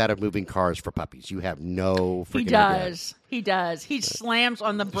 I jump out of moving cars for puppies. You have no freaking idea. He does. He slams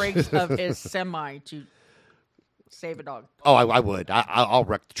on the brakes of his semi to save a dog. Oh, I would. I'll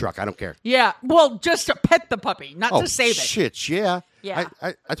wreck the truck. I don't care. Yeah. Well, just to pet the puppy, not to save it. Shit, yeah. Yeah.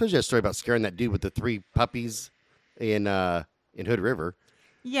 I told you a story about scaring that dude with the 3 puppies in Hood River.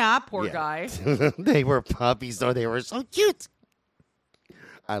 Yeah, poor guy. They were puppies, though. They were so cute.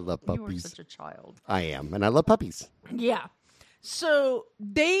 I love puppies. You were such a child. I am, and I love puppies. Yeah. So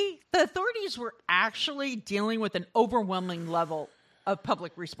the authorities were actually dealing with an overwhelming level of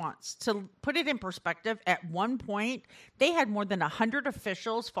public response. To put it in perspective, at one point, they had more than 100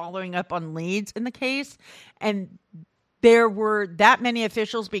 officials following up on leads in the case, and there were that many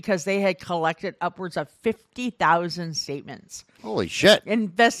officials because they had collected upwards of 50,000 statements. Holy shit.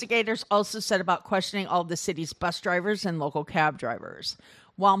 Investigators also set about questioning all of the city's bus drivers and local cab drivers.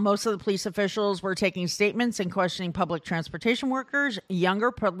 While most of the police officials were taking statements and questioning public transportation workers,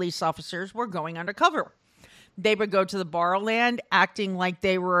 younger police officers were going undercover. They would go to the Barrowland acting like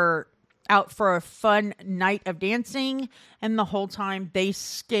they were out for a fun night of dancing, and the whole time they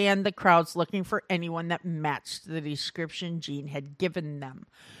scanned the crowds looking for anyone that matched the description Jean had given them.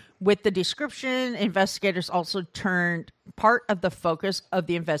 With the description, investigators also turned part of the focus of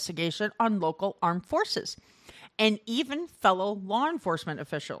the investigation on local armed forces and even fellow law enforcement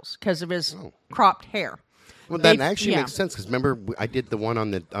officials because of his cropped hair. Well, that actually makes sense because remember I did the one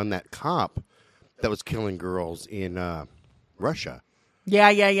on that cop that was killing girls in Russia. Yeah.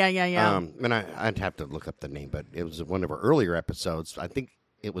 And I'd have to look up the name, but it was one of our earlier episodes. I think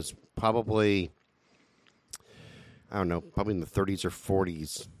it was probably, I don't know, probably in the 30s or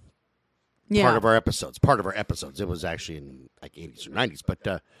 40s. Yeah. Part of our episodes. It was actually in like 80s or 90s,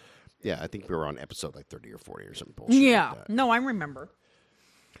 but yeah, I think we were on episode like 30 or 40 or something bullshit. Yeah, like that. no, I remember.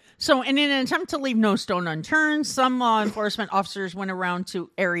 So, in an attempt to leave no stone unturned, some law enforcement officers went around to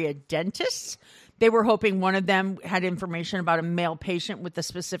area dentists. They were hoping one of them had information about a male patient with the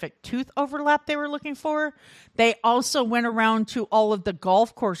specific tooth overlap they were looking for. They also went around to all of the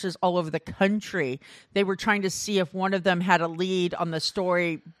golf courses all over the country. They were trying to see if one of them had a lead on the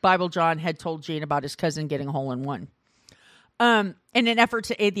story Bible John had told Jean about his cousin getting a hole-in-one. In an effort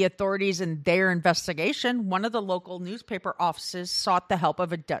to aid the authorities in their investigation, one of the local newspaper offices sought the help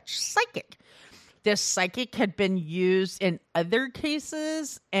of a Dutch psychic. This psychic had been used in other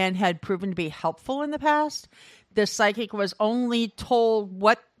cases and had proven to be helpful in the past. The psychic was only told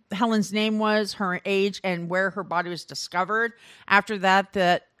what Helen's name was, her age, and where her body was discovered. After that,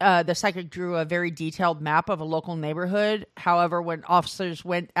 the psychic drew a very detailed map of a local neighborhood. However, when officers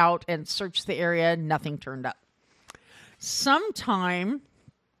went out and searched the area, nothing turned up. Sometime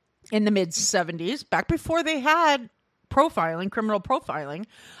in the mid-70s, back before they had criminal profiling,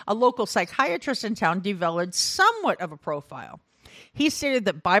 a local psychiatrist in town developed somewhat of a profile. He stated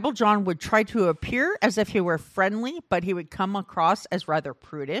that Bible John would try to appear as if he were friendly, but he would come across as rather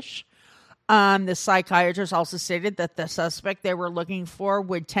prudish. The psychiatrist also stated that the suspect they were looking for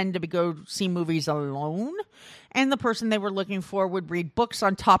would tend to go see movies alone, and the person they were looking for would read books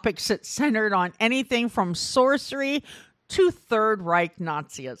on topics that centered on anything from sorcery to Third Reich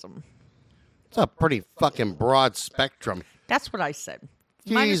Nazism. It's a pretty fucking broad spectrum. That's what I said.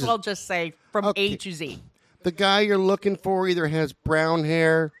 Might as Jesus. well just say from Okay. A to Z. The guy you're looking for either has brown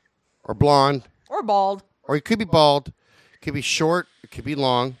hair or blonde, Or bald. or he could be bald, could be short, it could be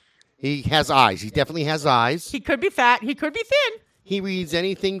long. He has eyes. He definitely has eyes. He could be fat. He could be thin. He reads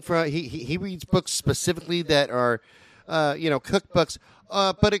anything from he reads books specifically that are cookbooks,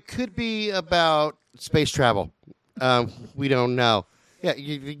 but it could be about space travel. We don't know. Yeah,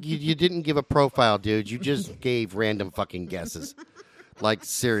 you didn't give a profile, dude. You just gave random fucking guesses. Like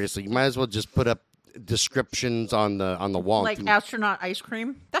seriously, you might as well just put up descriptions on the wall. Like astronaut ice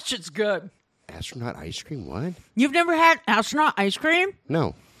cream. That shit's good. Astronaut ice cream? What? You've never had astronaut ice cream?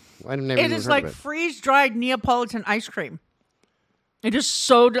 No, I've never. It even is heard like of it. freeze-dried Neapolitan ice cream. It is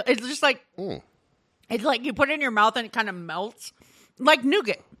so... It's just like... It's like you put it in your mouth and it kind of melts. Like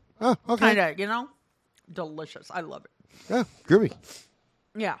nougat. Oh, okay. Kind of, Delicious. I love it. Yeah, groovy.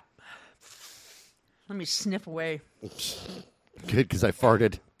 Yeah. Let me sniff away. Good, because I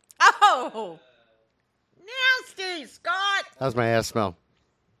farted. Oh! Nasty, Scott! How's my ass smell?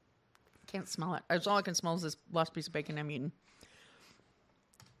 Can't smell it. That's all I can smell is this last piece of bacon I'm eating.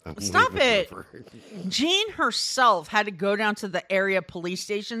 I'm Stop leaving it. for- Jean herself had to go down to the area police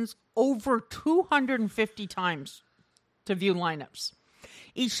stations over 250 times to view lineups.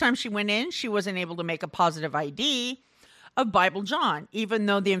 Each time she went in, she wasn't able to make a positive ID of Bible John. Even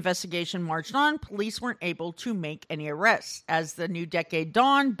though the investigation marched on, police weren't able to make any arrests. As the new decade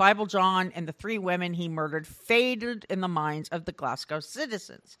dawned, Bible John and the 3 women he murdered faded in the minds of the Glasgow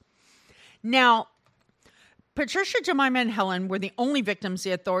citizens. Now, Patricia, Jemima, and Helen were the only victims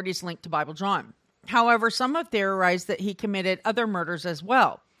the authorities linked to Bible John. However, some have theorized that he committed other murders as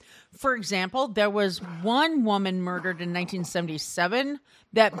well. For example, there was one woman murdered in 1977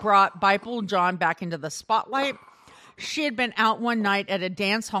 that brought Bible John back into the spotlight. She had been out one night at a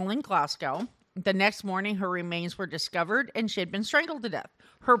dance hall in Glasgow. The next morning, her remains were discovered and she had been strangled to death.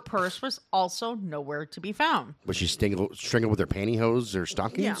 Her purse was also nowhere to be found. Was she strangled with her pantyhose or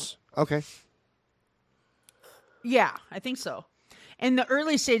stockings? Yeah. Okay. Yeah, I think so. In the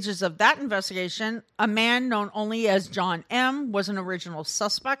early stages of that investigation, a man known only as John M. was an original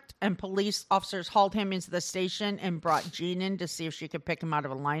suspect, and police officers hauled him into the station and brought Jean in to see if she could pick him out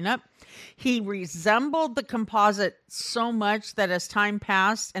of a lineup. He resembled the composite so much that as time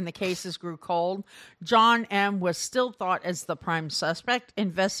passed and the cases grew cold, John M. was still thought as the prime suspect.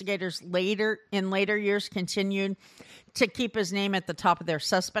 Investigators later years continued to keep his name at the top of their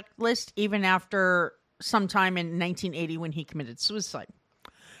suspect list, even after sometime in 1980 when he committed suicide.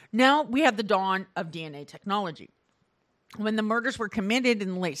 Now we have the dawn of DNA technology. When the murders were committed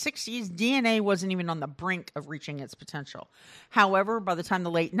in the late 60s, DNA wasn't even on the brink of reaching its potential. However, by the time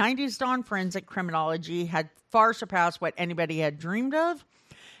the late 90s dawned, forensic criminology had far surpassed what anybody had dreamed of.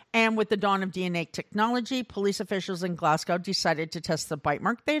 And with the dawn of DNA technology, police officials in Glasgow decided to test the bite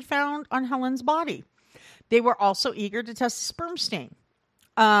mark they had found on Helen's body. They were also eager to test the sperm stain.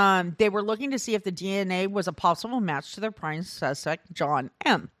 They were looking to see if the DNA was a possible match to their prime suspect, John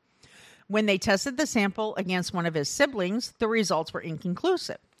M. When they tested the sample against one of his siblings, the results were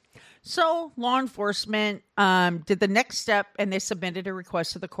inconclusive. So law enforcement did the next step, and they submitted a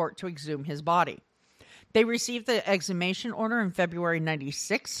request to the court to exhume his body. They received the exhumation order in February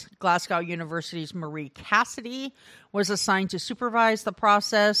 96. Glasgow University's Marie Cassidy was assigned to supervise the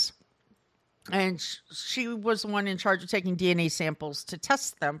process, and she was the one in charge of taking DNA samples to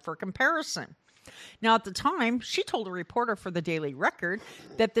test them for comparison. Now, at the time, she told a reporter for the Daily Record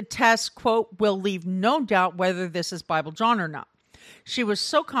that the test, quote, will leave no doubt whether this is Bible John or not. She was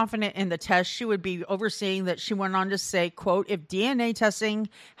so confident in the test she would be overseeing that she went on to say, quote, if DNA testing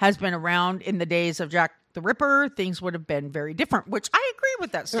has been around in the days of Jack the Ripper, things would have been very different, which I agree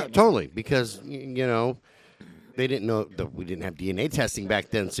with that statement. Yeah, totally, because, they didn't know that we didn't have DNA testing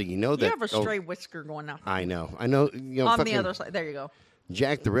back then, so that... You have a stray whisker going now. I know. On the other side. There you go.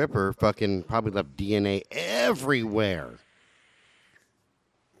 Jack the Ripper fucking probably left DNA everywhere.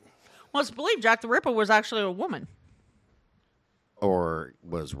 Well, it's believed Jack the Ripper was actually a woman. Or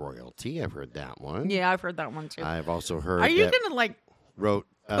was royalty. I've heard that one. Yeah, I've heard that one too. I've also heard Are you going to, wrote...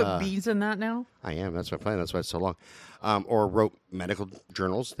 put bees in that now? I am. That's my plan. That's why it's so long. Or wrote medical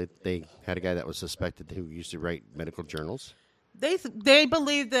journals. They had a guy that was suspected who used to write medical journals. They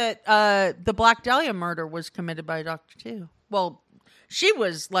believe that the Black Dahlia murder was committed by Dr. Two. Well, she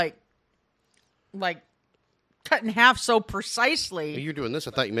was like cut in half so precisely. You're doing this?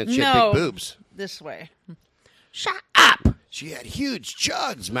 I thought you meant she had big boobs. This way. Shut up. She had huge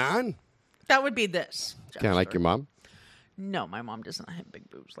chuds, man. That would be this. Kind of like your mom? No, my mom does not have big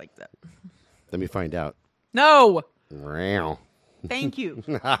boobs like that. Let me find out. No. Wow. Thank you,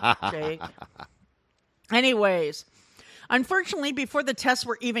 Jake. Anyways, unfortunately, before the tests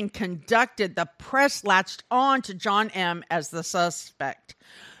were even conducted, the press latched on to John M. as the suspect.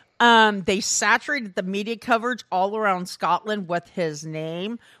 They saturated the media coverage all around Scotland with his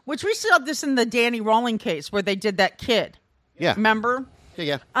name, which we saw this in the Danny Rawling case where they did that kid. Yeah. Remember?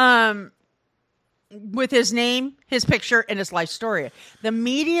 Yeah. With his name, his picture, and his life story. The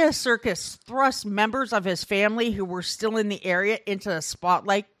media circus thrust members of his family who were still in the area into a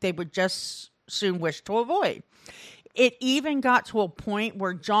spotlight they would just soon wish to avoid. It even got to a point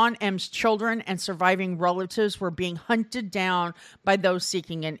where John M.'s children and surviving relatives were being hunted down by those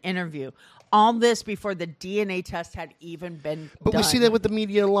seeking an interview. All this before the DNA test had even been But done. we see that with the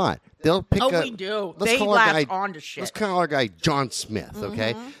media a lot. They'll pick we do. They latch on to shit. Let's call our guy John Smith,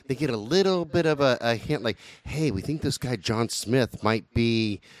 okay? Mm-hmm. They get a little bit of a hint like, hey, we think this guy John Smith might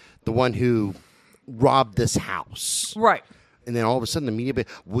be the one who robbed this house. Right. And then all of a sudden the media,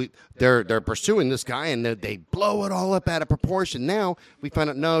 they're pursuing this guy and they blow it all up out of proportion. Now we find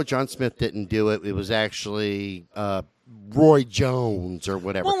out, no, John Smith didn't do it. It was actually Roy Jones or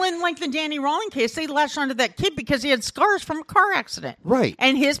whatever. Well, in like the Danny Rawling case, they latched onto that kid because he had scars from a car accident. Right.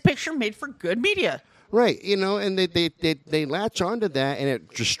 And his picture made for good media. Right, and they latch onto that, and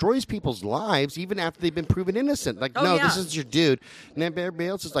it destroys people's lives even after they've been proven innocent. Like, this is your dude. And then everybody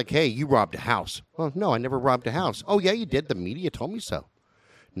else is like, hey, you robbed a house. Well, no, I never robbed a house. Oh, yeah, you did. The media told me so.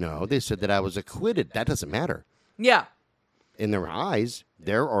 No, they said that I was acquitted. That doesn't matter. Yeah. In their eyes,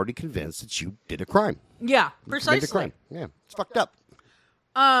 they're already convinced that you did a crime. Yeah, precisely. A crime. Yeah, it's fucked up.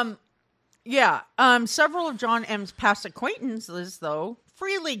 Yeah. Several of John M.'s past acquaintances, though,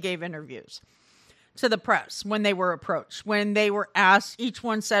 freely gave interviews to the press when they were approached. When they were asked, each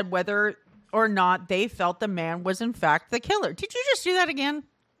one said whether or not they felt the man was in fact the killer. Did you just do that again?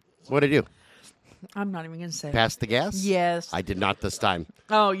 What'd I do? I'm not even going to say. Pass the gas? Yes. I did not this time.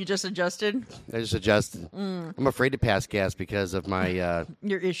 Oh, you just adjusted? I just adjusted. I'm afraid to pass gas because of my...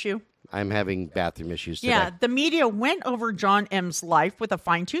 Your issue? I'm having bathroom issues today. Yeah, the media went over John M.'s life with a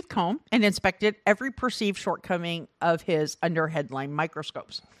fine-tooth comb and inspected every perceived shortcoming of his under headline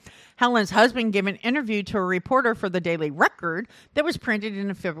microscopes. Helen's husband gave an interview to a reporter for the Daily Record that was printed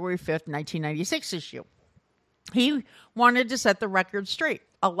in a February 5th, 1996 issue. He wanted to set the record straight.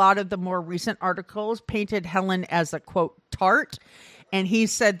 A lot of the more recent articles painted Helen as a, quote, tart, and he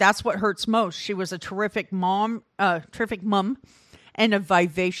said that's what hurts most. She was a terrific mom, and a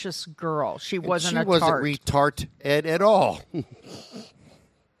vivacious girl. She wasn't a tart. She wasn't retard at all.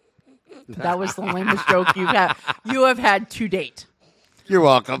 That was the lamest joke you have had to date. You're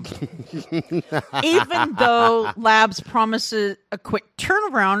welcome. Even though labs promises a quick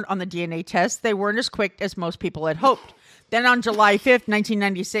turnaround on the DNA test, they weren't as quick as most people had hoped. Then on July 5th,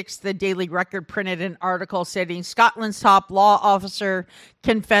 1996, the Daily Record printed an article stating Scotland's top law officer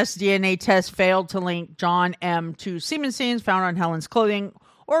confessed DNA test failed to link John M. to semen stains found on Helen's clothing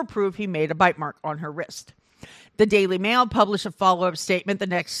or prove he made a bite mark on her wrist. The Daily Mail published a follow-up statement the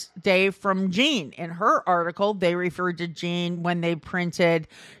next day from Jean. In her article, they referred to Jean when they printed,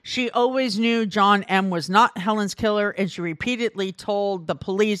 she always knew John M. was not Helen's killer, and she repeatedly told the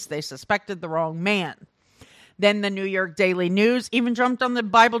police they suspected the wrong man. Then the New York Daily News even jumped on the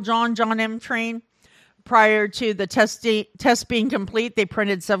Bible John M. train. Prior to the test being complete, they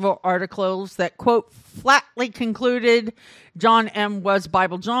printed several articles that, quote, flatly concluded John M. was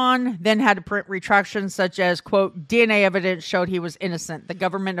Bible John, then had to print retractions such as, quote, DNA evidence showed he was innocent. The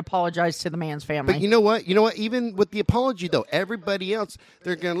government apologized to the man's family. But you know what? Even with the apology, though, everybody else,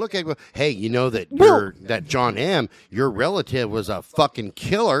 they're going to look at it, hey, you know that that John M., your relative, was a fucking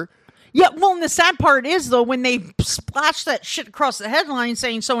killer. Yeah, well, and the sad part is, though, when they splash that shit across the headline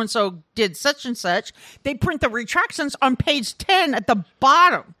saying so-and-so did such and such, they print the retractions on page 10 at the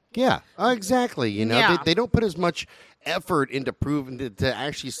bottom. Yeah, exactly. Yeah. They don't put as much effort into proving to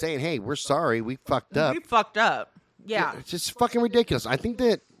actually saying, hey, we're sorry, we fucked up. We fucked up. Yeah. It's just fucking ridiculous. I think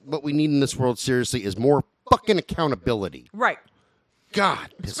that what we need in this world, seriously, is more fucking accountability. Right.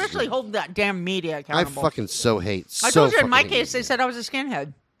 God. Especially holding that damn media accountable. I fucking so hate. I told you in my case, they said I was a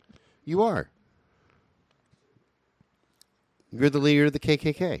skinhead. You are. You're the leader of the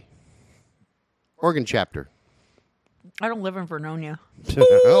KKK. Oregon chapter. I don't live in Vernonia.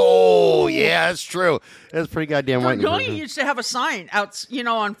 Oh, yeah, that's true. That's pretty goddamn white. Vernonia used to have a sign out,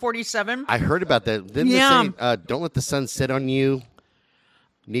 on 47. I heard about that. Didn't they say, don't let the sun set on you,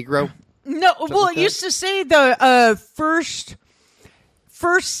 Negro? No, well, it used to say the first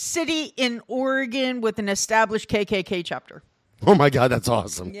city in Oregon with an established KKK chapter. Oh, my God, that's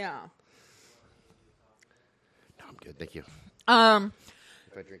awesome. Yeah. No, I'm good. Thank you. If I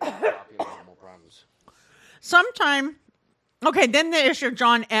drink coffee, I have more problems. Then the issue of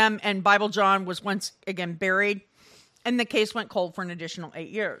John M. and Bible John was once again buried, and the case went cold for an additional 8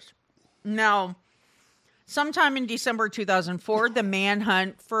 years. Now, sometime in December 2004, the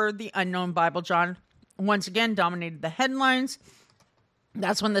manhunt for the unknown Bible John once again dominated the headlines.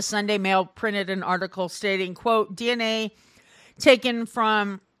 That's when the Sunday Mail printed an article stating, quote, DNA taken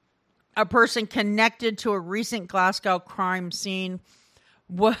from a person connected to a recent Glasgow crime scene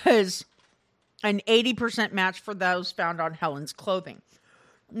was an 80% match for those found on Helen's clothing.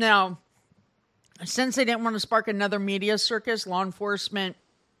 Now, since they didn't want to spark another media circus, law enforcement,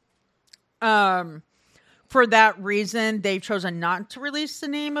 for that reason, they've chosen not to release the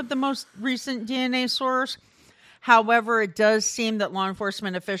name of the most recent DNA source. However, it does seem that law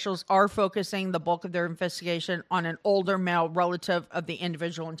enforcement officials are focusing the bulk of their investigation on an older male relative of the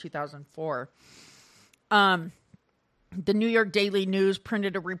individual in 2004. The New York Daily News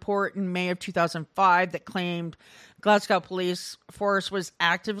printed a report in May of 2005 that claimed Glasgow police force was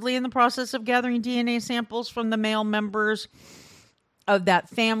actively in the process of gathering DNA samples from the male members of that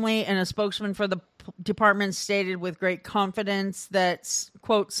family, and a spokesman for the department stated with great confidence that,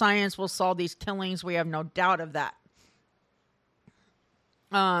 quote, science will solve these killings. We have no doubt of that.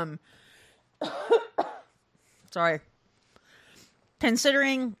 Sorry.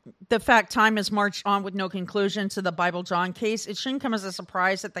 Considering the fact time has marched on with no conclusion to the Bible John case, it shouldn't come as a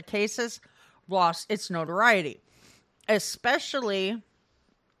surprise that the case has lost its notoriety, especially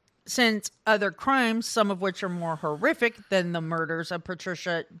since other crimes, some of which are more horrific than the murders of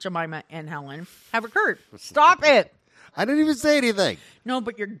Patricia, Jemima, and Helen, have occurred. Stop it! I didn't even say anything. No,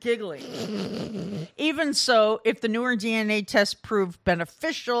 but you're giggling. Even so, if the newer DNA test proved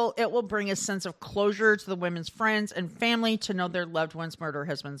beneficial, it will bring a sense of closure to the women's friends and family to know their loved one's murder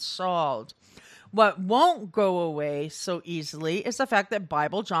has been solved. What won't go away so easily is the fact that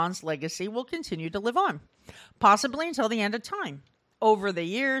Bible John's legacy will continue to live on, possibly until the end of time. Over the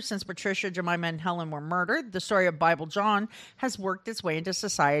years, since Patricia, Jemima, and Helen were murdered, the story of Bible John has worked its way into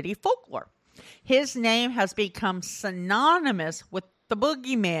society folklore. His name has become synonymous with the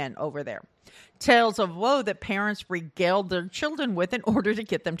boogeyman over there. Tales of woe that parents regaled their children with in order to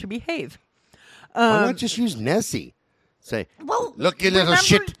get them to behave. Why not just use Nessie? Say, well, look, you little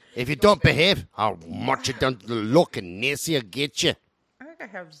shit. If you don't behave, I'll march you down to the look and Nessie will get you. I think I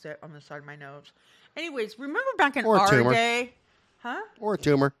have that on the side of my nose. Anyways, remember back in Or a our tumor. day... Huh? Or a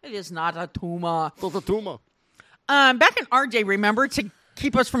tumor. It is not a tumor. It's a tumor. Back in our day, remember, to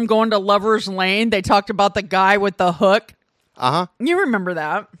keep us from going to Lover's Lane, they talked about the guy with the hook. Uh-huh. You remember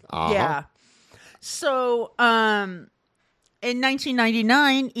that? Uh-huh. Yeah. So, in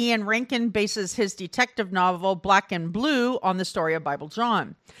 1999, Ian Rankin bases his detective novel Black and Blue on the story of Bible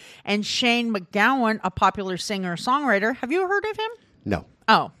John. And Shane McGowan, a popular singer-songwriter, have you heard of him? No.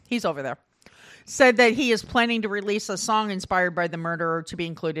 Oh, he's over there. Said that he is planning to release a song inspired by the murderer to be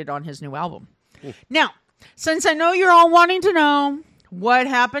included on his new album. Now, since I know you're all wanting to know what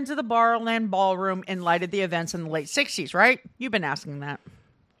happened to the Barrowland Ballroom in light of the events in the late 60s, right? You've been asking that.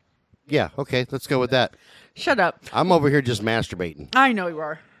 Yeah, okay, let's go with that. Shut up. I'm over here just masturbating, I know you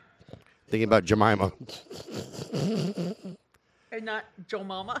are. thinking about Jemima. And not Joe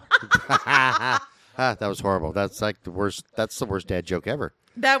Mama. That was horrible. That's like the worst. That's the worst dad joke ever.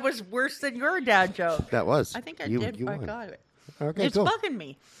 That was worse than your dad joke. That was. I think I You I won. got it. Okay, It's cool. bugging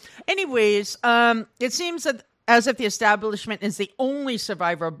me. Anyways, it seems that as if the establishment is the only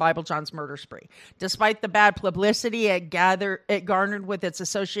survivor of Bible John's murder spree. Despite the bad publicity it garnered with its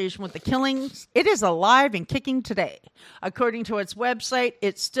association with the killings, it is alive and kicking today. According to its website,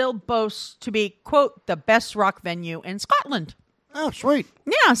 it still boasts to be, quote, the best rock venue in Scotland. Oh, sweet.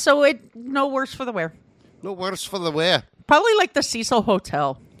 Yeah, so no worse for the wear. No worse for the wear. Probably like the Cecil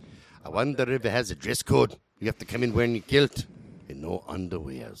Hotel. I wonder if it has a dress code. You have to come in wearing your kilt and no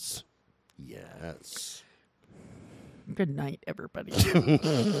underwears. Yes. Good night, everybody.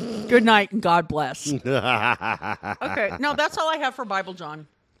 Good night and God bless. Okay, no, that's all I have for Bible John.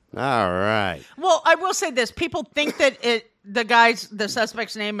 All right. Well, I will say this. People think that the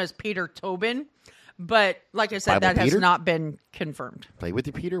suspect's name is Peter Tobin, but like I said, Bible that Peter? has not been confirmed. Play with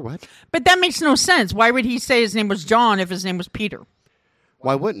you, Peter? What? But that makes no sense. Why would he say his name was John if his name was Peter?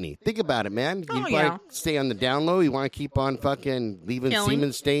 Why wouldn't he? Think about it, man. You yeah. want to stay on the down low? You want to keep on fucking leaving Killing.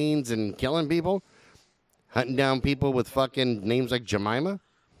 semen stains and killing people? Hunting down people with fucking names like Jemima?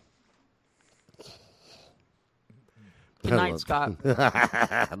 Good night, Scott.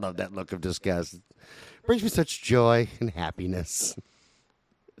 I love that look of disgust. Brings me such joy and happiness.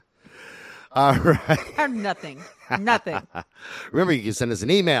 All right. I have nothing. Nothing. Remember, you can send us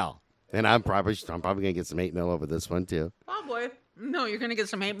an email. And I'm probably going to get some hate mail over this one, too. Probably. No, you're going to get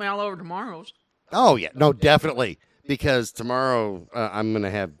some hate mail over tomorrow's. Oh, yeah. No, definitely. Because tomorrow I'm going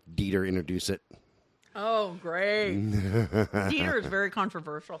to have Dieter introduce it. Oh, great. Dieter is very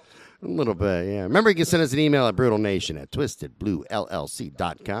controversial. A little bit, yeah. Remember, you can send us an email at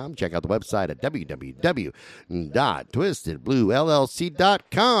brutalnation@twistedbluellc.com. Check out the website at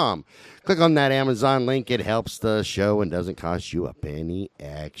www.twistedbluellc.com. Click on that Amazon link. It helps the show and doesn't cost you a penny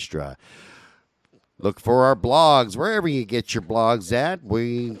extra. Look for our blogs wherever you get your blogs at.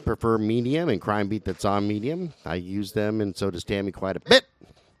 We prefer Medium and Crime Beat that's on Medium. I use them, and so does Tammy quite a bit.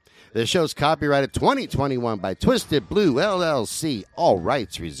 The show's copyrighted 2021 by Twisted Blue LLC. All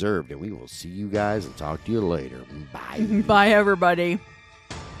rights reserved. And we will see you guys and talk to you later. Bye. Bye, everybody.